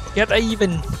mad. Get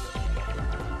even.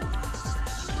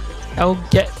 Don't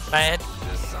get mad.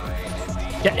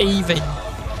 Get even.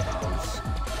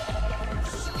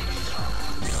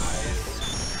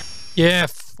 Yeah,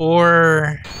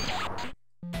 4.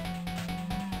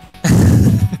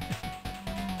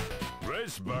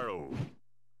 Race barrel.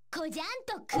 Round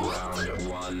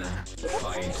 1,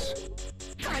 fight.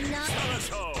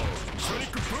 Salasol.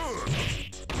 Sonic boom.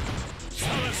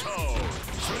 Salasol.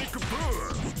 Sonic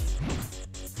boom.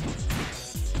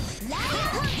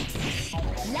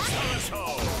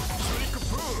 Salasol. Sonic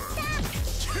boom.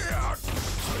 Kick.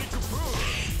 Sonic boom.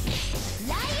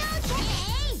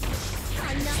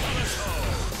 Salasol.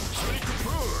 Sonic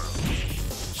boom.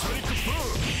 Sonic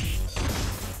boom.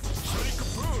 Sonic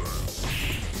boom.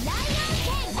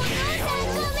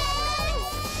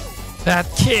 That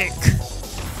kick.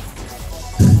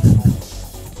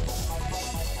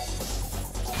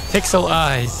 Pixel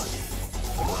eyes.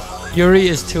 Yuri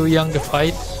is too young to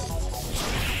fight.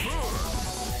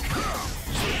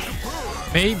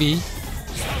 Maybe.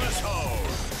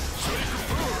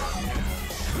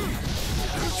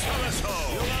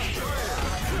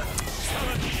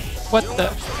 What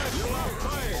the?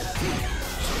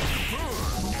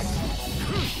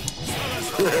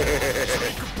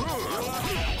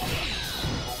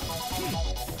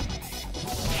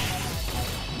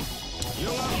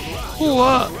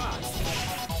 What?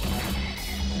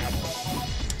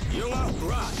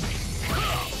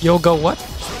 Yoga what?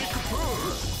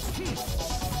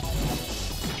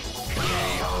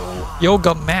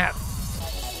 Yoga mat.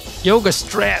 Yoga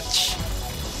stretch.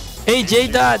 Hey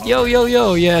J-Dot, yo yo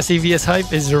yo. Yeah, CVS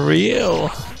hype is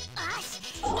real.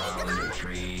 Round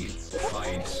 3,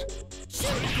 fight.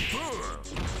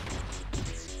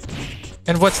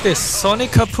 And what's this?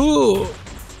 Sonic Poo.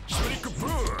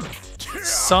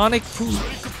 Sonic Poo.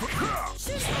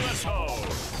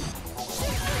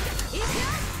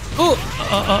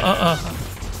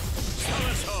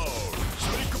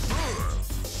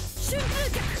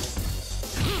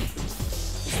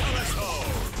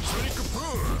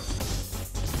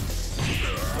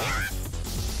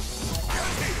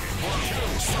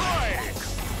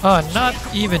 Oh, not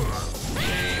even.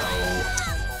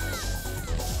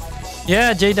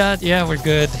 Yeah, J-Dot, yeah, we're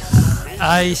good.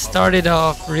 I started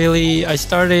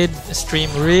stream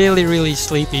really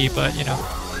sleepy, but you know.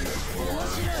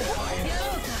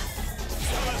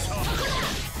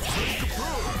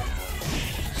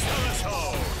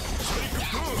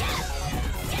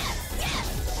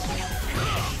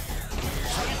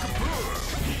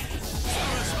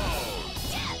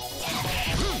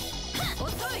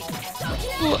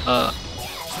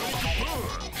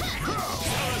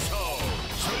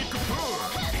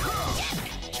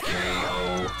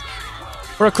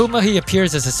 For Akuma, he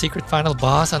appears as a secret final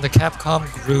boss on the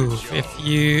Capcom Groove.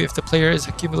 If the player has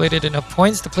accumulated enough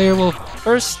points, the player will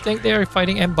first think they are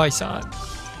fighting M. Bison,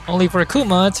 only for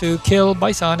Akuma to kill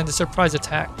Bison in the surprise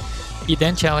attack. He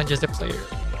then challenges the player.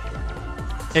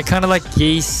 It kind of like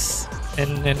Geese,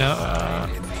 and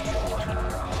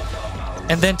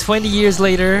then 20 years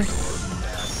later,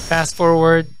 fast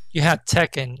forward, you had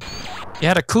Tekken. You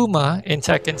had Akuma in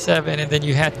Tekken 7, and then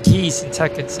you had Geese in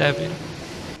Tekken 7.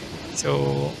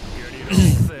 So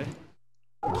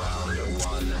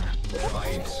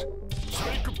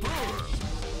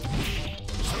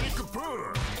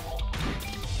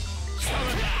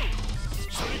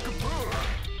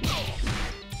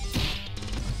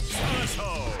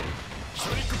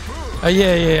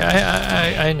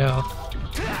yeah, I know.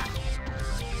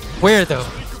 Where though?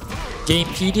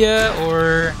 Gamepedia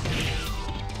or?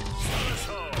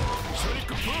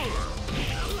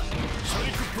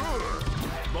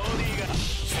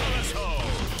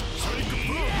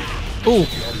 Ooh.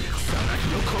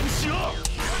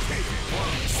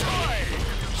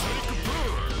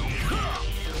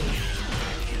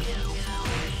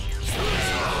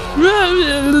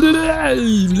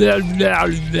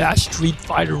 Street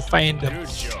Fighter fandom.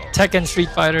 Tekken, Street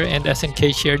Fighter, and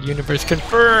SNK shared universe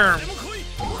confirmed.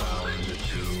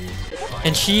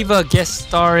 And Shiva guest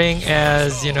starring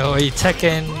as, you know, a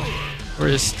Tekken or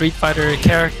a Street Fighter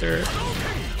character.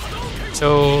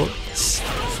 So,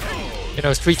 you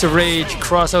know, Streets of Rage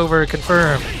crossover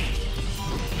confirmed.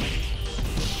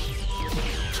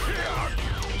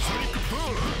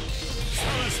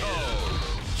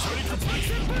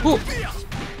 Ooh.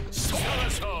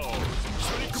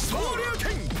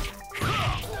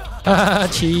 Haha,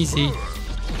 cheesy.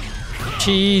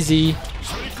 Cheesy.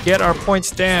 Get our points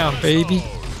down, baby.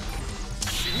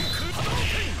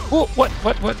 Whoa, what?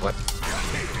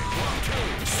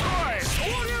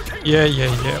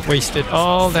 Yeah. Wasted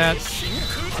all that.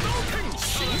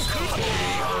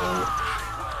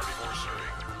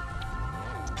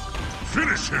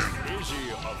 Finish him.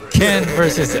 Ken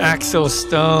versus Axel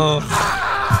Stone.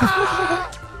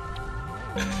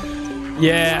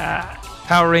 Yeah.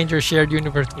 Power Rangers shared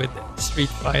universe with Street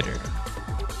Fighter.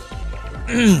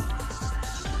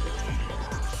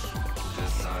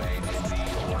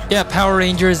 Yeah, Power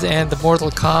Rangers and the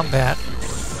Mortal Kombat.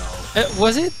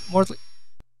 Was it Mortal?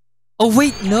 Oh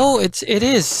wait, no, it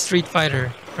is Street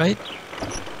Fighter, right?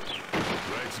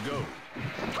 Let's go.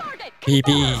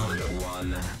 BB.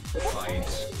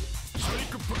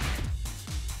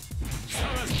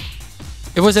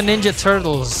 It was a Ninja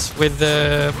Turtles with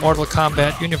the Mortal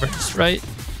Kombat universe, right?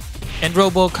 And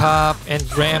RoboCop and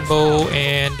Rambo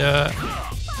and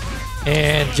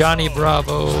Johnny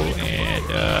Bravo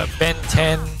and Ben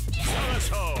 10.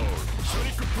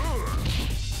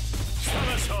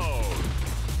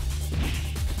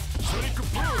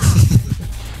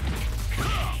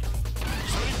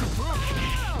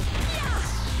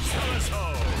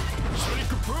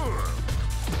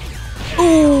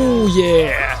 Ooh,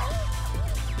 yeah.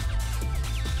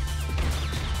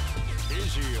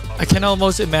 I can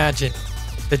almost imagine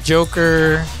the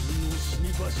Joker.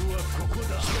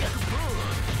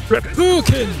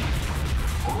 Reppuken.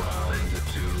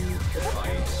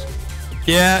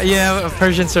 Yeah, a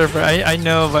Persian server. I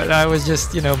know, but I was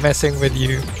just, you know, messing with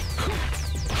you.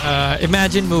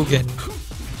 Imagine Mugen.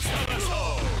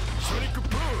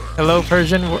 Hello,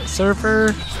 Persian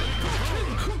server.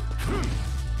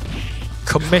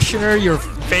 Commissioner, your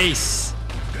face.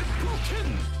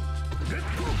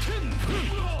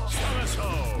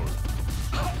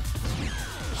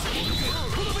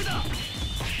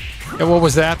 Yeah, what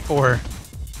was that for?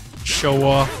 Show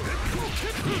off.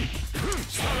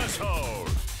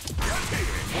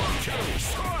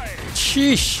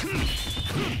 Sheesh.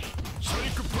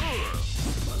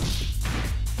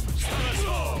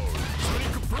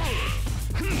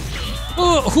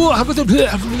 Oh,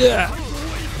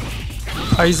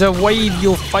 Kaiser, wave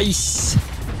your face.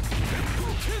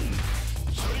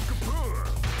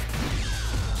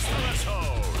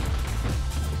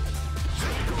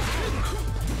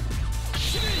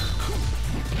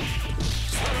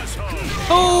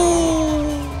 Oh!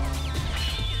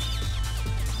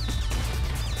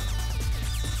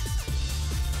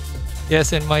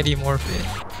 Yes, and Mighty Morphin.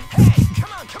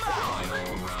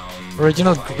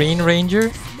 Original Green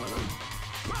Ranger?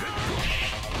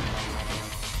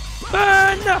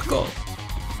 Knuckle!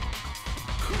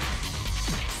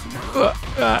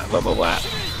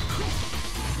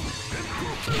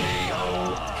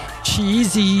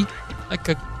 Cheesy, like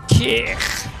a kick.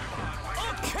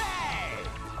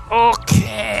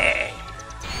 Okay.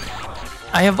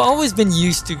 I have always been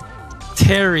used to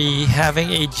Terry having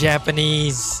a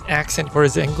Japanese accent for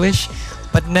his English,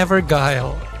 but never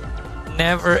Guile.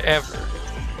 Never ever.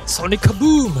 Sonic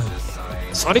Kaboom!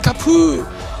 Sonic Kapoo!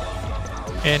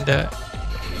 And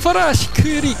Farash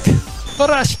Kurik!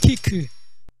 Farash Kiku!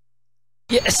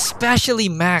 Yeah, especially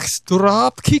Max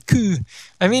Drop Kiku!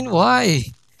 I mean, why?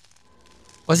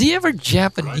 Was he ever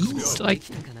Japanese? Like,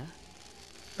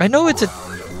 I know it's a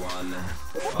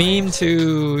meme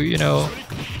to, you know,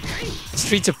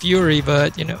 Streets of Fury,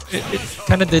 but you know, it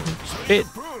kind of didn't fit.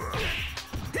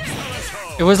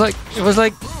 It was like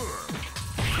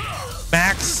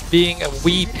Max being a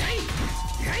weep.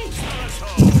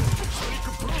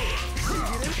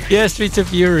 Yeah, Streets of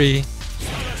Fury.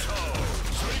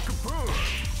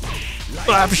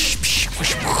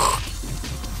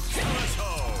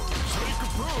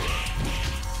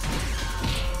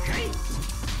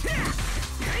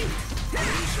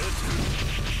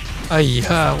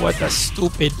 Ayya, what a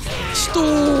stupid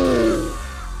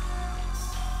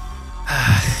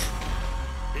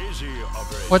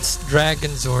What's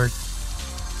Dragon Zord?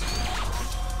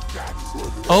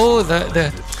 Oh,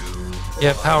 the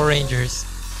yeah, Power Rangers.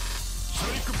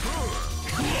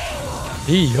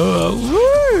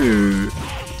 Woo!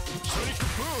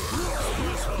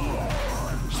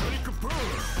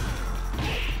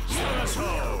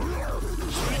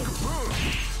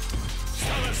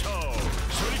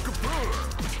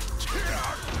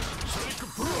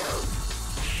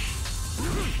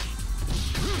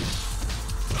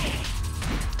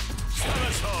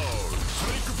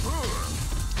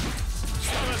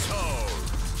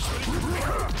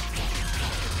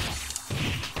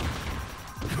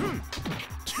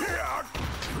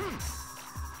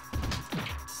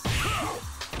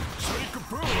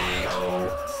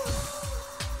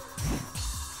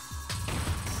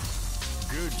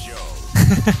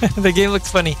 The game looks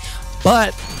funny,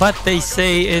 but they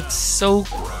say it's so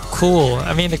cool.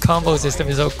 I mean, the combo system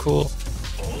is so cool.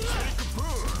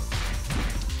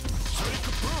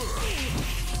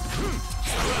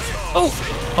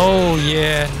 Oh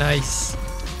yeah, nice.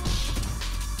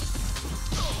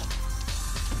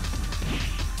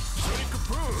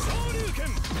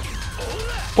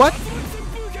 What?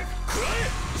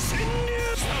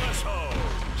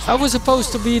 I was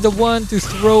supposed to be the one to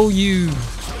throw you.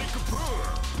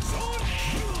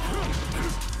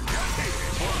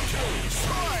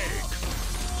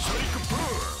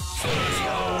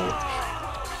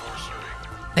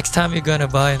 Next time you're gonna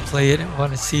buy and play it, I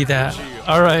want to see that.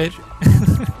 Alright.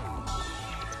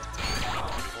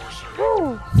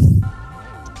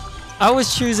 I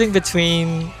was choosing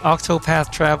between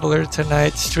Octopath Traveler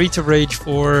tonight, Streets of Rage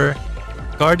 4,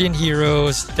 Guardian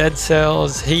Heroes, Dead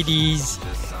Cells, Hades,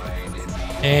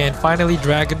 and finally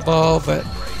Dragon Ball, but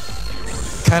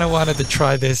kind of wanted to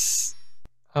try this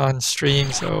on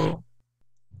stream, so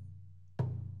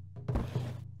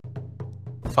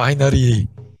finally.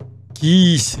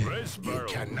 Geese. You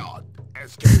cannot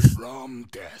escape from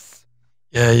death.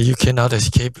 Yeah, you cannot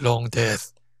escape long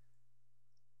death.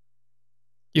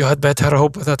 You had better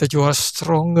hope that you are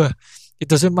stronger. It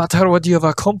doesn't matter what you have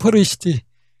accomplished.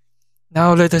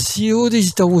 Now let us see who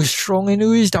is the strong and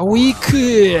who is the weak.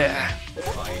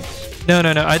 No,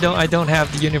 I don't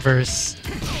have the universe.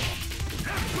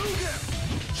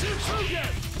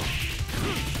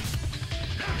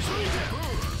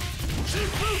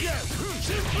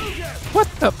 What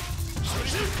the?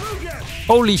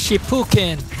 Holy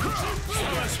Shippuden!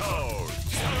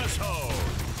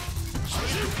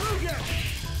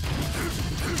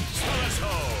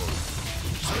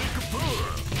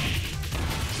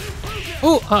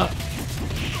 Oh,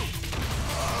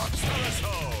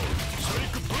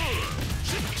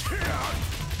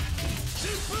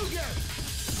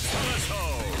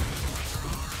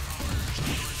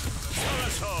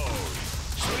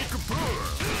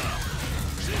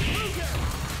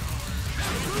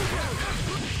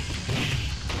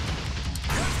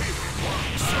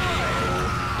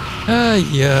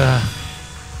 yeah.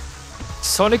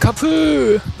 Sonic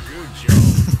Kapoo!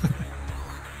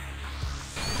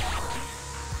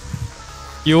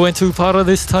 You went too far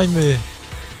this time, eh?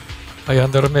 I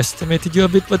underestimated you a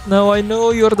bit, but now I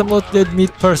know you're the most dead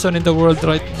meat person in the world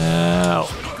right now.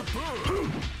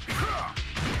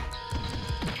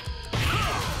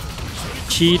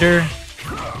 Cheater.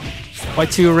 Why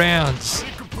 2 rounds?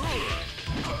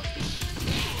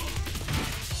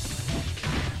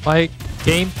 My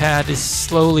gamepad is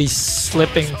slowly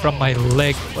slipping from my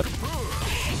leg. What?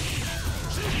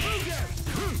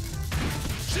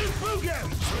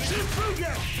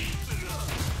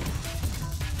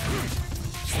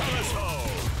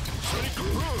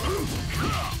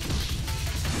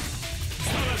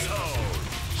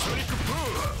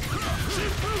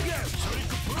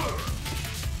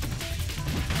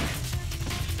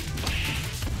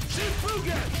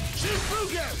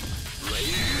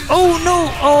 Oh no!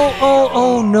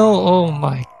 Oh no! Oh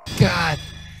my god!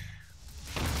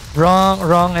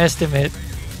 Wrong estimate.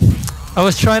 I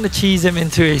was trying to cheese him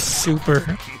into a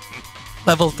super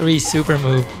level 3 super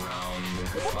move.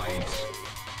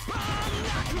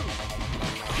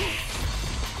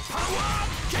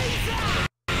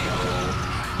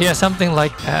 Yeah, something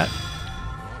like that.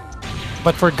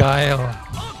 But for Guile.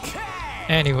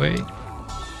 Anyway.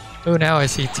 Oh, now I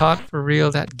see. Thought for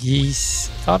real that Geese.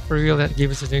 Thought for real that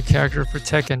gave us a new character for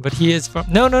Tekken, but he is from...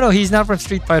 No, he's not from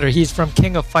Street Fighter. He's from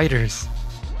King of Fighters.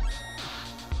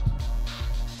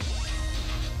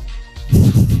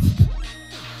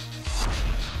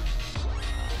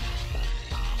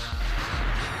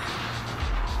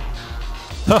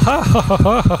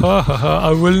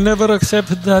 I will never accept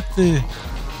that.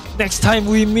 Next time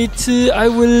we meet, I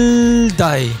will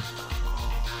die.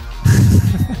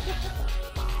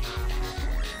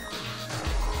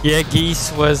 Yeah,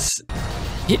 Geese was...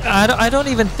 I don't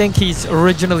even think he's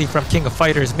originally from King of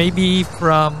Fighters. Maybe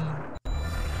from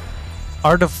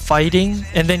Art of Fighting,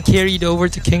 and then carried over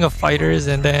to King of Fighters,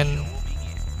 and then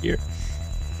here.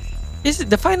 Is it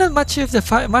the final match of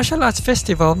the martial arts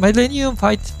festival? Millennium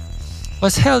fight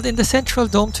was held in the Central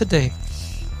Dome today.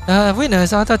 The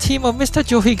winners are the team of Mr.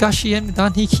 Joe Higashi and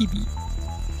Dan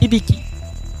Hibiki.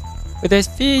 With his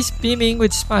face beaming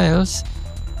with smiles.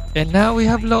 And now we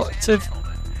have lots of...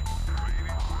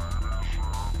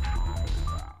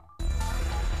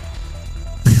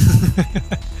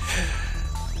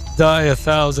 Die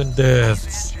 1,000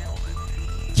 deaths.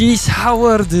 Geese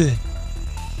Howard.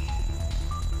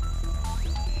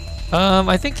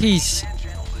 I think he's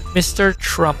Mr.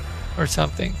 Trump or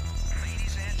something.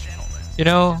 You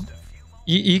know,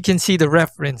 you can see the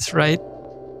reference, right?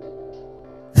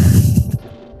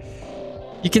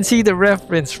 You can see the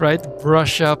reference, right?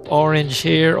 Brush up, orange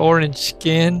hair, orange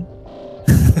skin.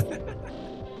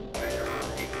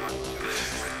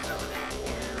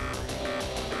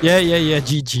 Yeah,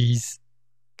 GG's.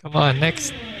 Come on,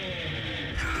 next.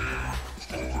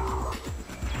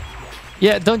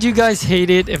 Yeah, don't you guys hate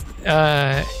it if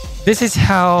this is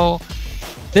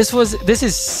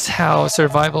how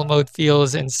survival mode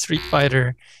feels in Street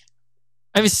Fighter.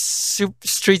 I mean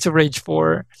Streets of Rage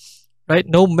 4, right?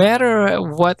 No matter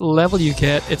what level you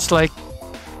get, it's like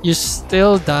you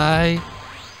still die.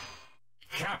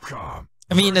 Capcom.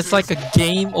 I mean, it's like a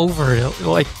game over,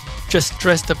 like just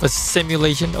dressed up as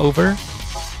simulation over.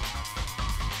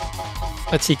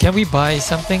 Let's see, can we buy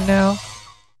something now?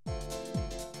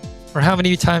 Or how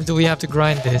many times do we have to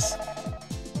grind this?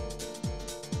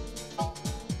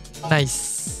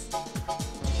 Nice.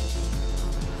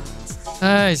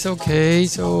 Nice, okay,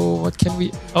 so what can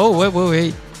we... Oh,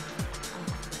 wait.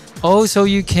 Oh, so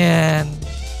you can...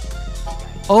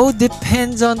 Oh,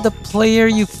 depends on the player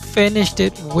you finished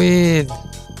it with.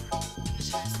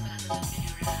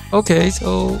 Okay,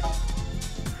 so...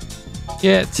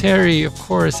 Yeah, Terry, of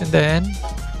course, and then...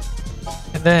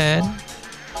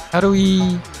 How do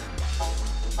we...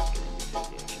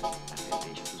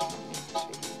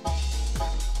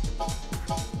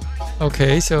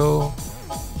 Okay, so...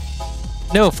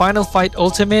 No, Final Fight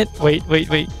Ultimate. Wait.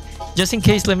 Just in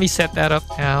case, let me set that up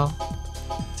now.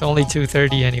 It's only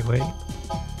 2:30 anyway.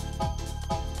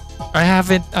 I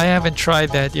haven't tried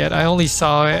that yet. I only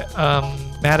saw it,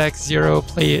 Maddox Zero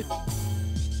play it.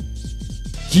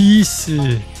 Geese.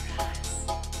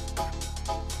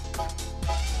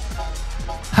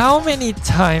 How many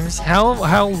times?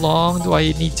 How long do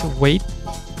I need to wait?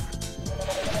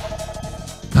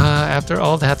 After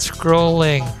all that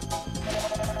scrolling.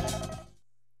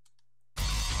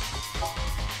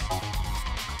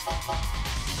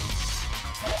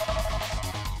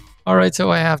 Alright,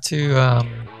 so I have to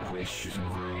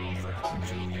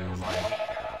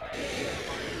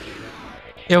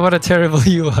yeah, what a terrible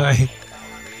UI.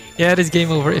 Yeah, it is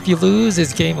game over. If you lose,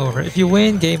 it's game over. If you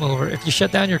win, game over. If you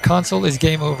shut down your console, it's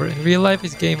game over. In real life,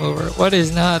 it's game over. What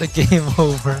is not a game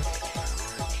over?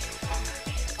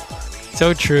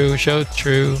 So true, so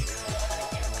true.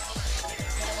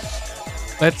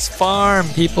 Let's farm,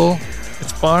 people.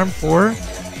 Let's farm for...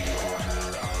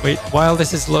 Wait, while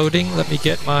this is loading, let me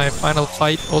get my Final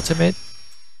Fight Ultimate.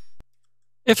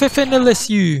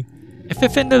 FFNLSU.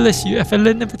 FFNLSU.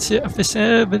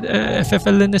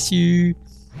 FFNLSU.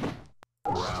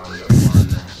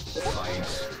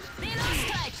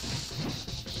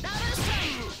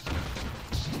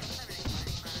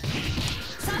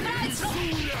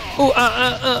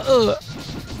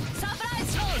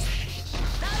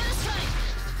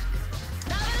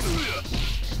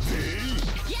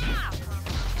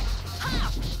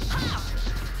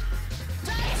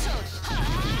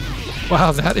 Oh,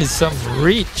 Wow, that is some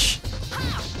reach.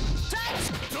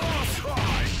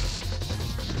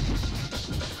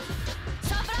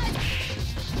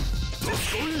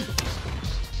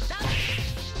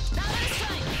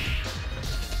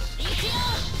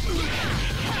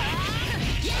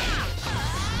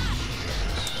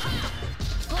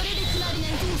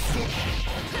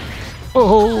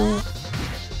 Oh.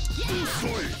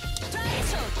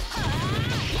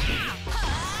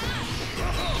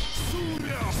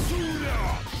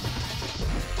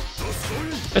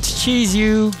 Let's cheese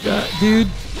you, dude.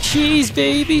 Cheese,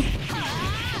 baby.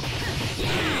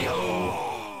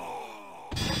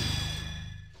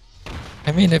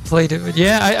 I mean, I played it.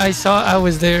 Yeah, I saw. I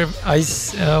was there.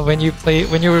 When you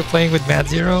were playing with Mad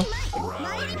Zero.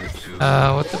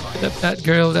 That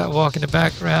girl that walk in the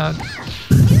background?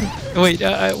 Wait,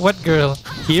 what girl?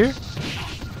 Here?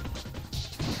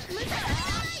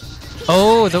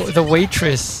 Oh, the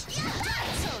waitress.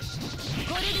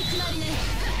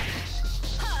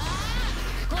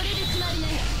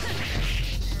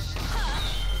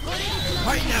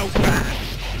 Right now, bad.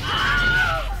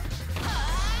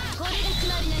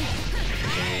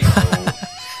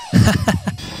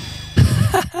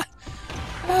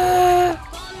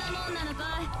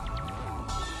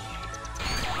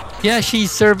 Yeah, she's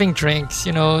serving drinks.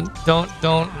 You know,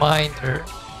 don't mind her.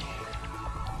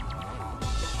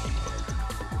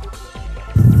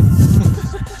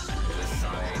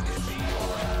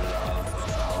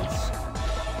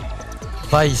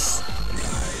 Vice.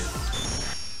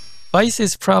 Vice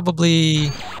is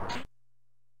probably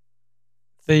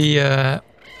the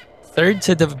third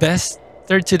to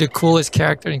the coolest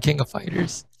character in King of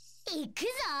Fighters.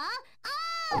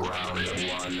 Round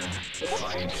 1,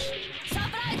 fight.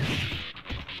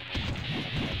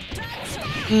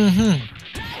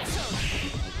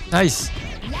 Nice.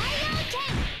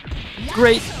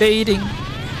 Great baiting.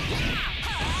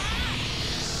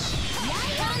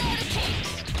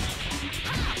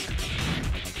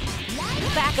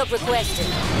 Backup requested.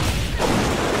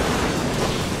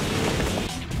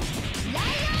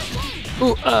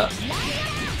 Ooh, no.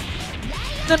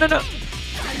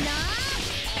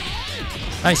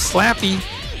 Nice slappy.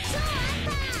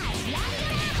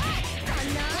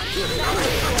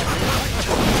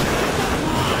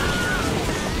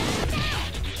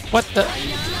 What the?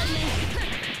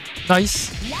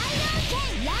 Nice.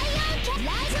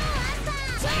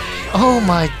 Oh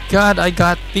my god, I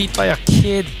got beat by a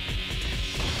kid.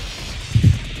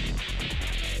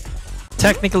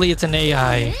 Technically, it's an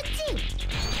AI.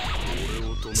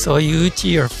 So you uchi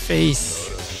your face.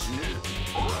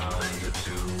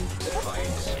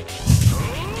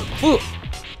 Ooh.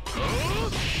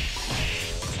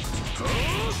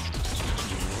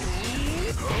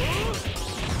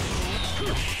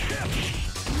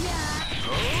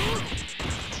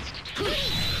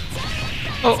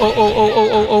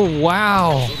 Oh,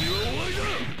 wow.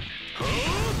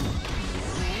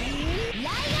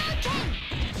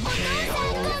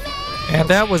 And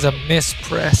that was a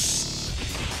mispress.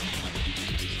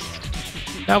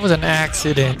 That was an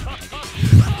accident.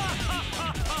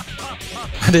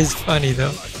 That is funny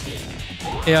though.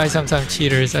 AI sometimes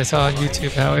cheaters. I saw on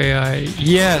YouTube how AI.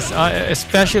 Yes,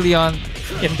 especially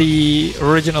in the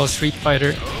original Street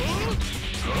Fighter.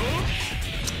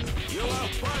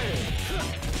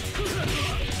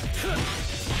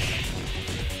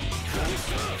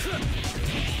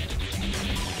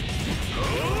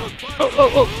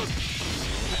 Oh.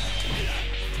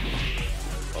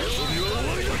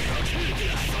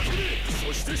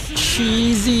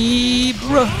 Cheesy,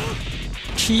 bro.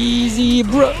 Cheesy,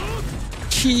 bro.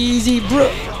 Cheesy,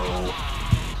 bro.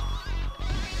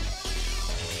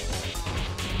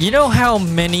 You know how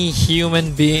many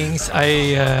human beings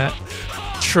I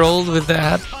trolled with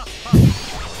that?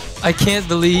 I can't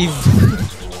believe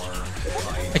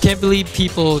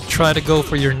people try to go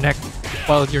for your neck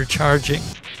while you're charging.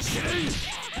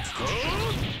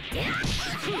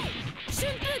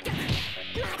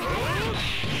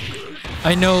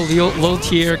 I know low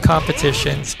tier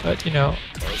competitions, but you know,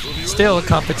 still a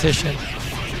competition.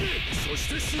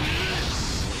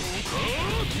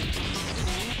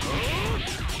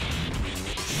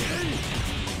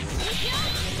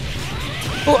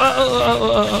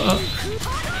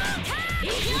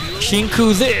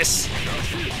 Shinku this.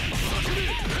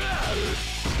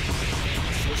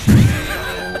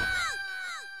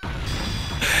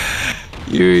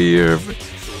 You're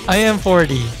I am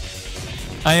 40.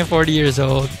 I am 40 years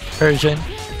old, Persian.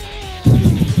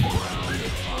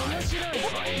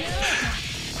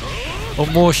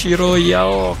 Omoshiro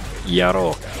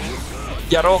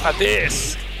yaroka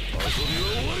desu.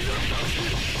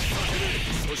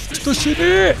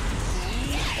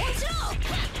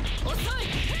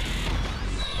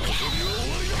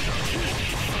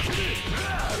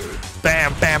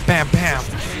 Bam, bam, bam, bam.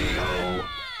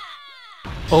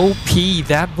 OP,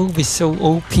 that move is so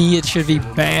OP, it should be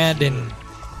banned in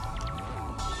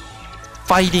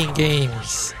fighting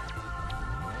games.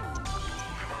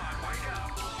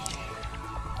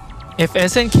 If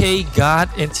SNK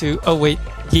got into... Oh wait,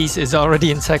 Geese is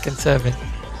already in second 7.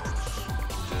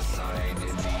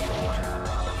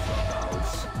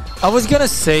 I was gonna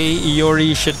say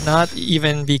Iori should not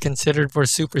even be considered for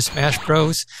Super Smash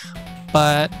Bros.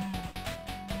 But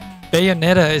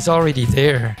Bayonetta is already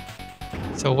there.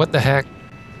 So what the heck?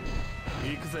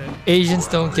 Asians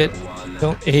don't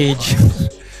age.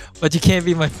 But you can't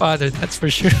be my father, that's for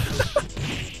sure.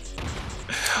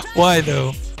 Why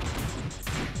though?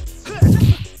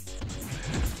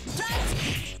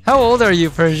 How old are you,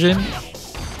 Persian?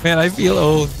 Man, I feel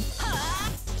old.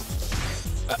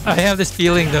 I have this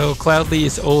feeling though, Cloudly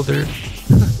is older.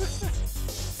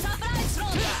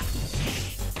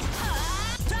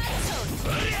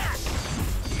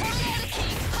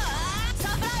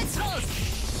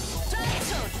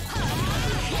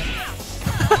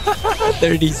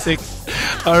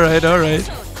 $36. Alright, alright.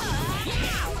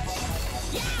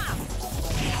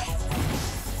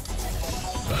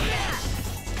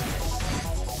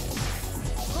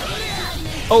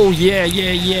 Oh yeah,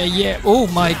 yeah, yeah, yeah. Oh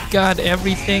my god,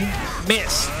 everything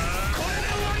missed.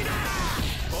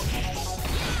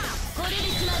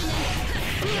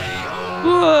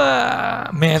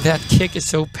 Man, that kick is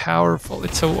so powerful.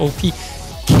 It's so OP.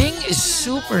 King is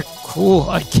super cool.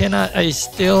 I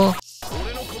still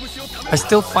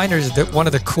find her one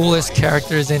of the coolest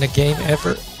characters in a game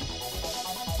ever.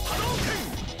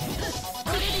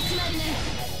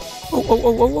 Oh, oh,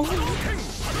 oh, oh, oh.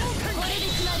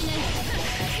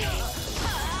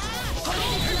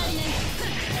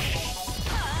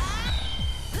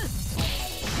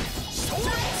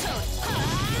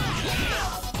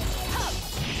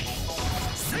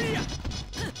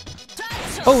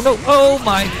 Oh no! Oh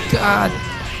my god!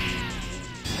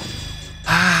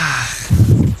 Ah!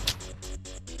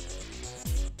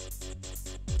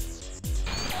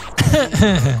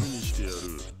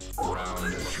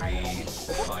 Round 3,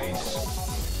 fight.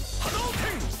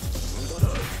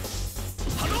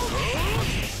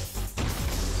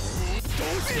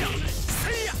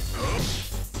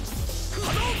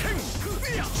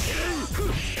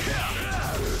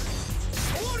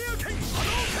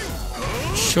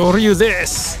 Show you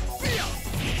this!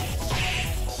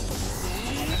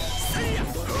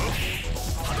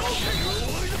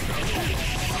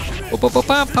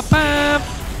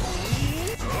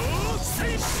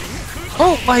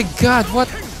 Oh my god, what?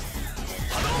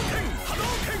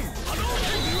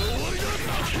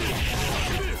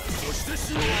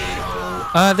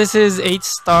 This is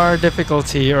 8-star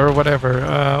difficulty or whatever,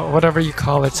 whatever you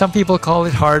call it. Some people call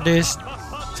it hardest.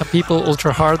 Some people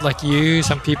ultra hard like you,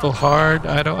 some people hard.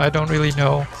 I don't really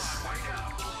know.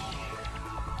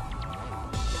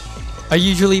 I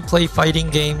usually play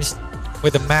fighting games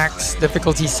with a max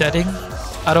difficulty setting.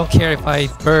 I don't care if I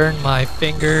burn my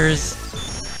fingers.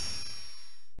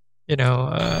 You know,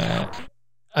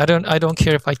 I don't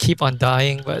care if I keep on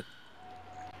dying, but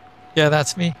yeah,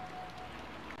 that's me.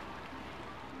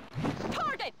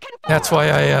 That's why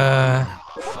I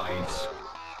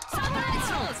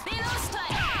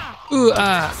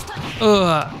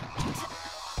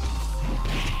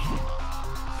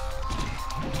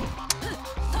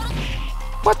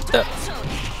What the?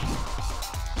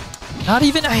 Not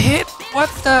even a hit? What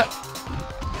the?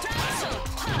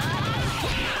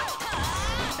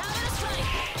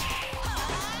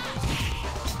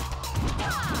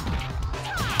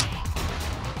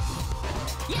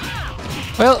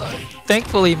 Well,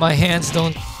 thankfully my hands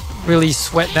don't really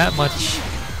sweat that much.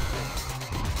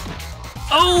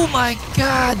 Oh my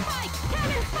god!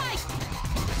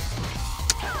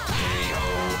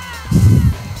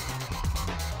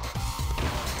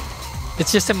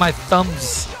 It's just that my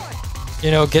thumbs, you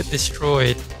know, get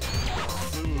destroyed.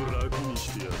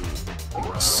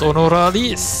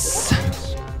 Sonoralis.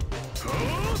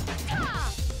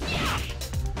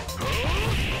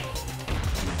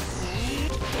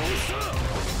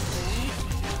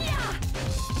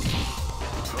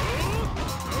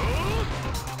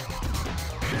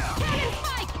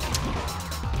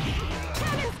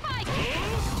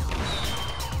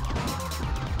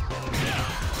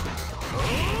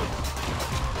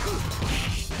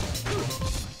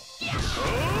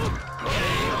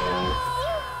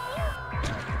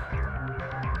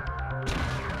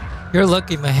 You're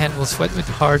lucky my hand will sweat with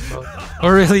hard mode. Oh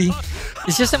really?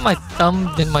 It's just that my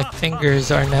thumb and my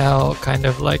fingers are now kind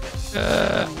of like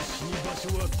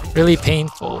really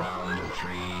painful.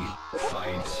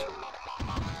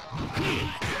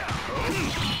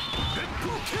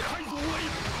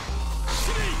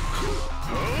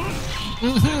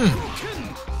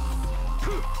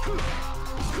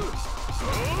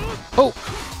 Oh!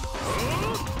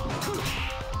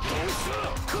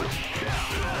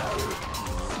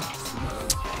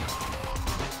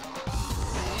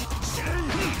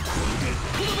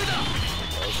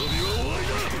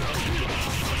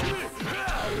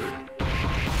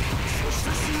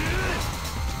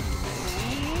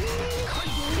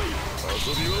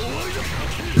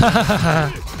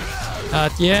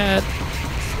 Not yet.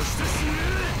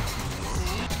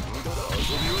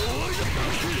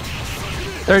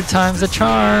 Third time's a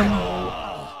charm.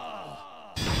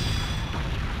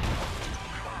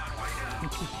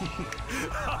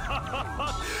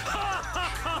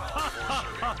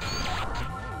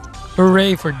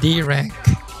 Hooray for D rank.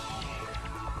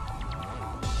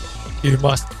 You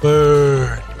must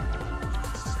burn.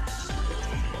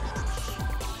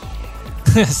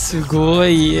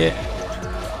 Sugoi.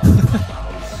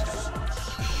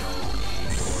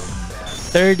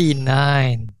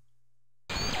 39.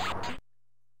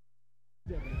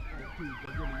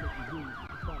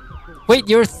 Wait,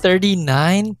 you're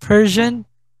 39, Persian?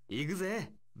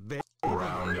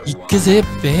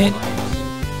 Ben.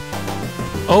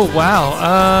 Oh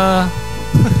wow.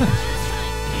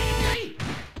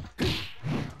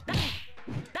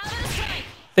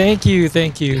 Thank you.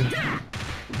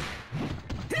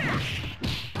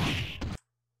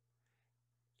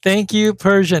 Thank you,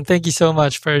 Persian. Thank you so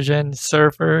much, Persian.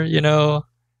 Surfer, you know.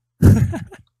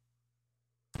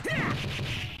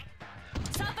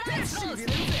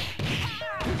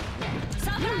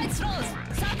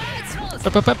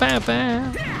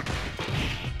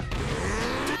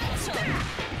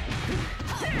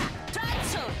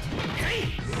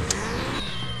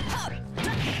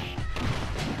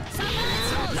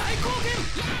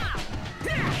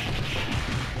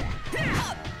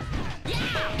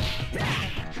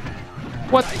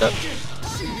 What the?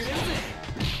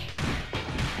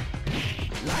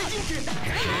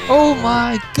 Oh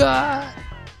my god!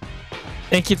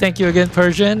 Thank you again,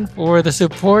 Persian, for the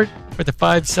support, for the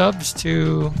 5 subs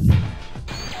to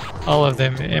all of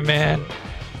them. Man.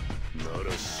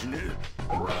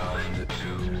 Round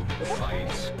 2,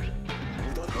 fight.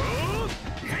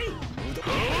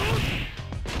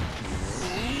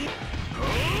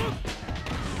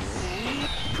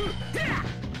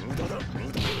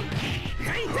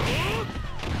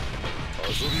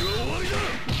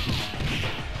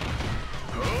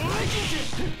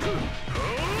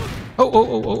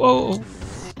 Oh.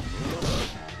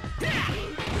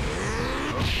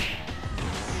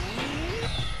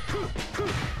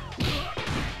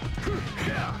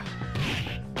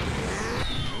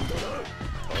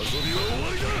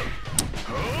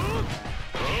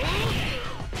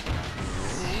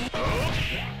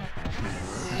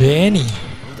 Benny.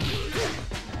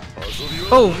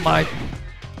 Oh my.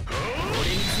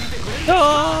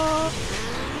 No.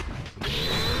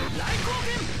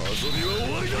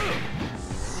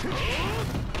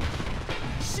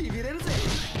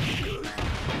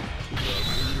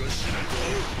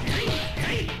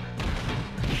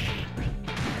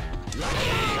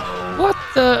 What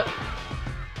the?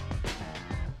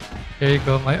 There you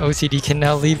go. My OCD can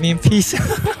now leave me in peace.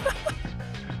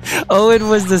 Oh, it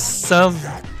was the sub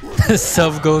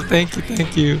goal. Thank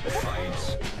you.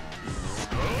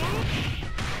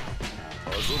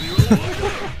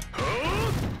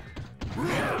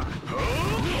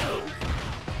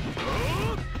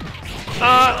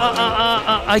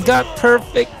 I got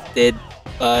perfected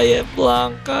by a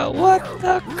Blanca. What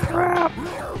the crap?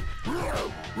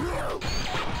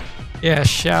 Yeah,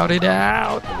 shout it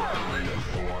out. Round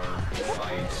 4,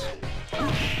 fight.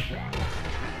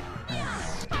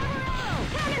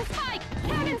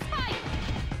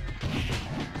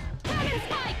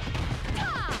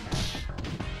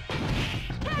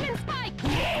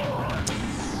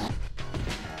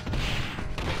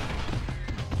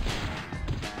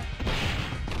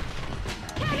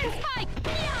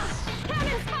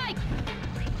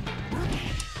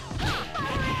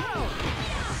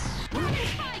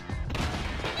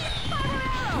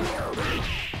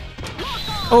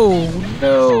 Oh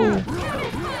no!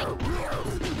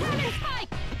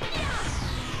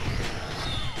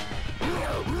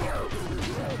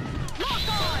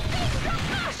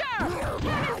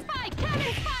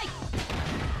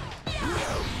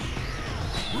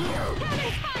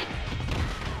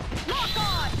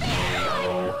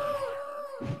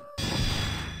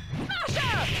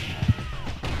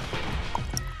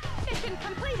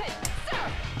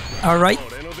 All right.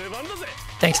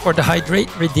 Thanks for the hydrate,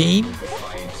 redeem.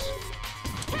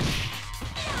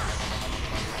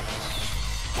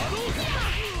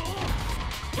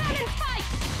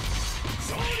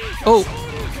 Oh,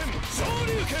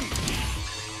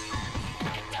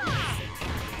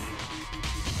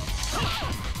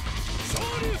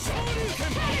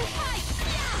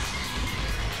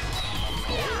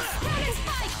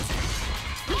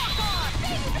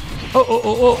 oh, oh,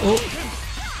 oh, oh, oh.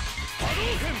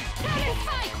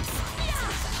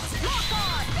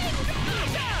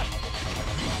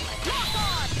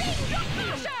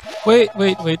 Wait,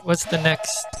 wait, wait. What's the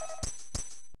next?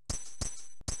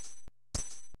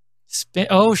 Spin.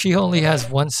 Oh, she only has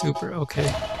one super.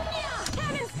 Okay.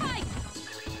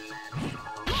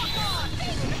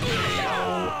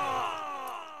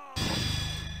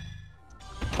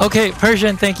 Okay,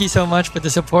 Persian, thank you so much for the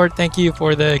support. Thank you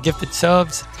for the gifted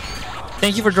subs.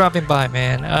 Thank you for dropping by,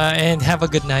 man. And have a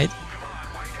good night.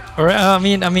 Or have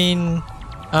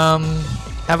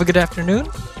a good afternoon.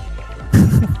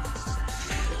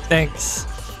 Thanks.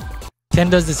 Ken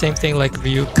does the same thing like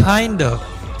Ryu, kind of.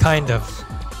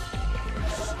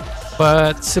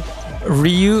 But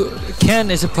Ken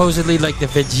is supposedly like the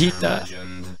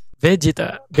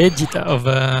Vegeta of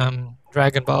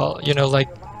Dragon Ball. You know, like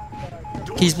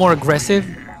he's more aggressive.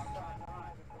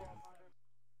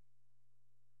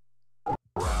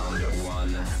 Round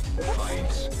 1,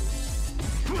 fight.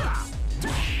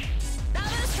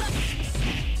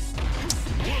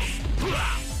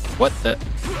 What the?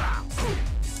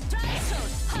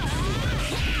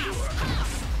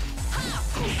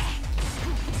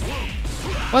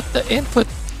 What the input?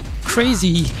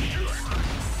 Crazy.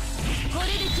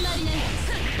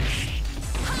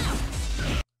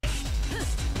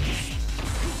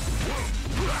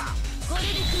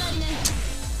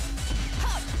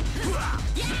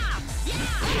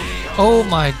 Oh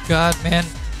my god, man.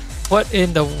 What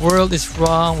in the world is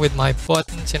wrong with my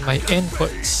buttons and my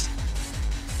inputs?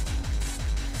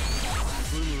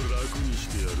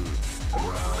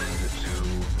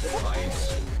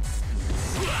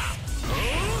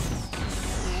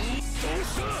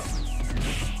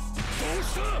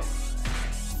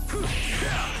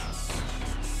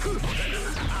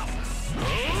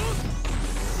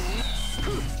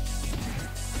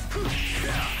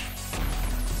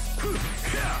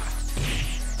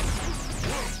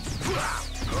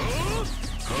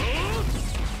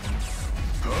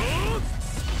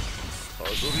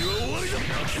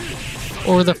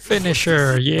 Or the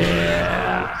finisher,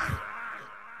 yeah.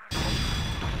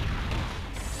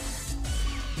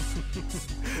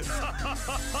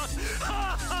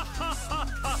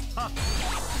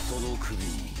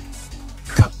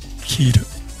 Kakira.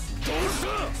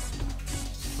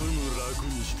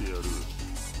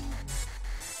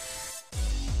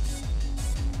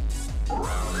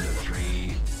 Round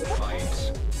 3,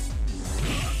 fight.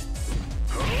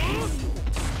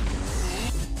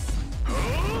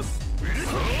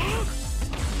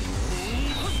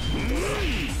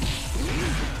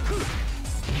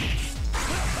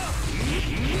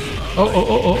 Oh, oh,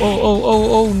 oh, oh, oh, oh, oh,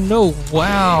 oh, no.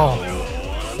 Wow.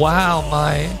 Wow,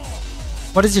 my.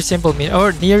 What does your symbol mean?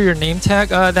 Oh, near your name tag?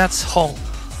 That's Hong.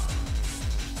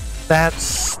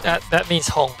 That means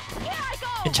Hong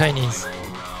in Chinese.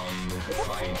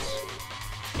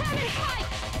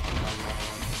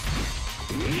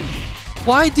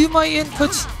 Why do my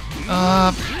inputs?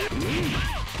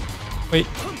 Wait.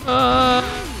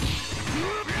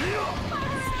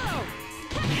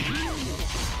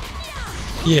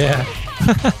 Yeah.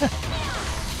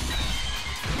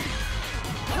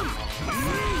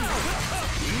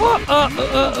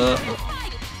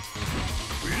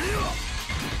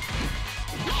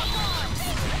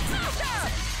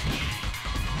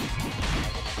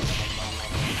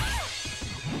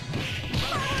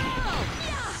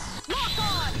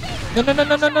 No, no, no,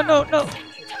 no, no, no, no, no.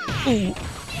 Ooh.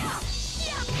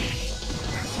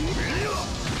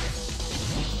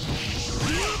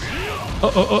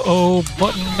 Oh, oh, oh, oh,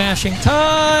 button mashing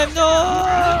time,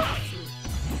 no!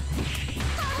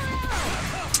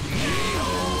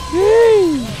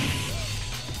 Yay!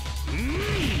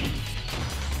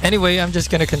 Anyway, I'm just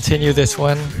gonna continue this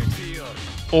one.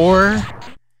 Or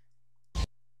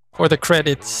for the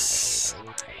credits.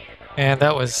 And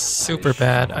that was super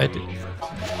bad. I did.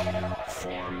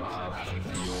 Form up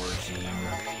your team.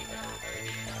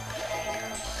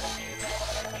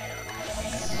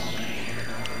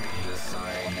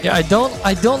 Yeah, I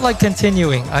don't like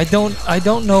continuing. I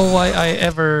don't know why I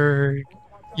ever,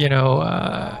 you know,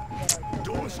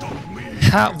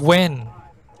 when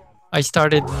I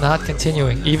started not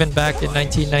continuing, even back in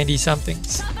 1990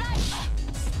 somethings.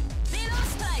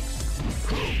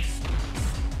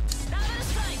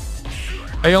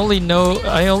 I only knew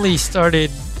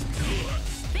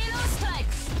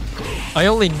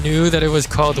that it was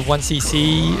called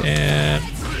 1cc, and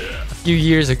few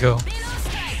years ago. ベロース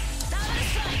トライクダブル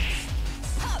ストライ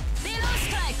クはっベロース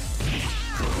トライク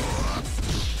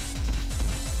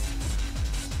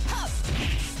はっ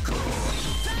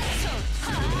ダイレクション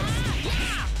はーや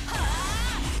ーは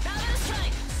ーダブルストラ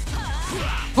イクは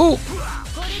Oh! ー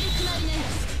これで決まりね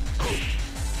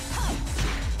はっ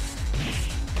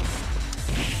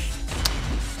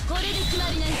これで決ま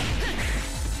りね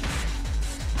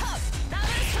はっダブ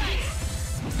ルストライ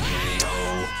ク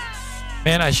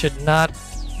Man, I should not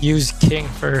use King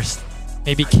first.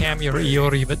 Maybe Cami or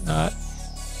Iori, but not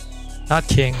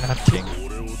King, not King.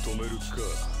 俺を止める気か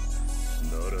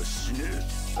なら死ね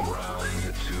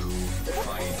Round 2,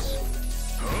 fight.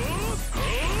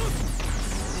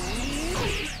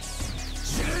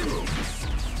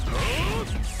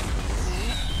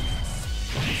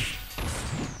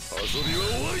 遊びは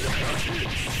終わりだ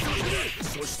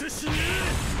そして死ね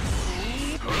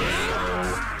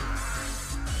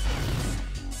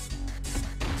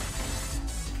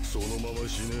そのまま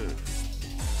死ね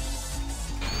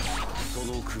そ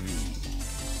の首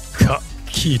Ka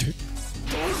Kiru. ど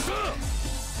うした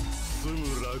すぐ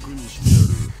楽にしてや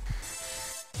る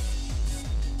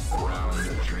Round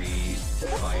 3,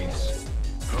 fight.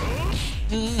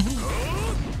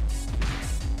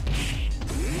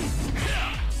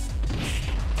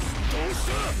 どうし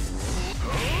た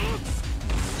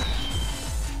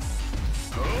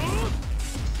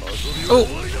遊びは Oh!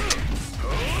 終わりだ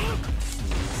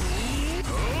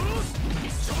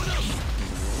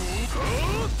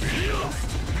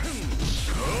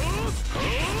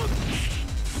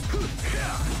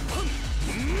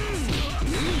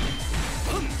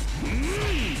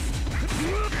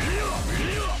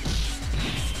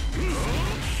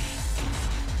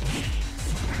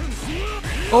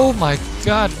Oh my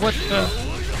god, what the?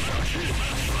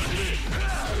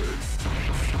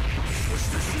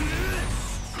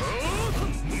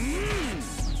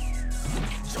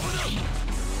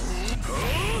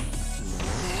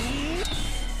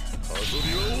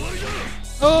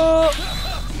 Oh!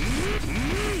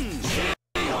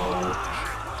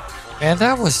 Man,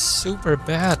 that was super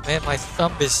bad, man. My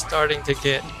thumb is starting to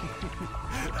get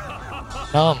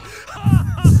numb.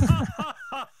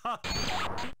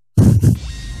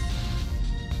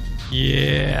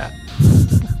 Yeah.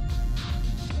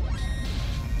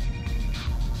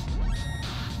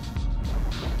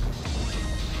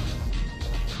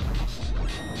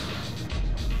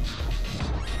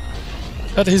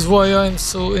 That is why I'm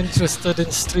so interested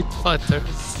in Street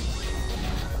Fighters.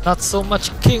 Not so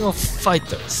much King of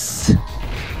Fighters.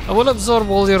 I will absorb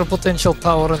all your potential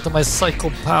power into my psycho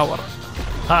power.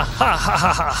 Ha ha ha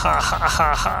ha ha ha ha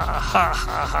ha ha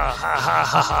ha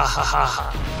ha ha ha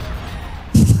ha.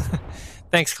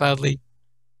 Thanks, Cloudly.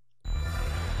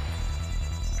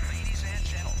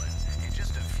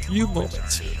 Few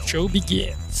moments, the show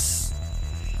begins.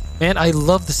 Man, I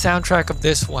love the soundtrack of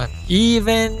this one.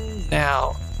 Even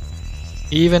now.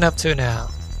 Even up to now.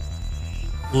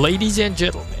 Ladies and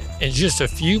gentlemen, in just a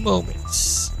few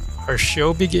moments, our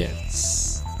show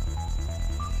begins.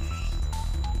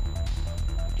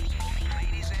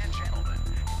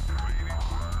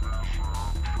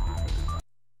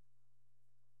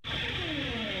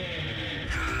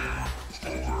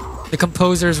 The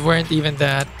composers weren't even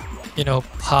that,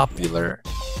 popular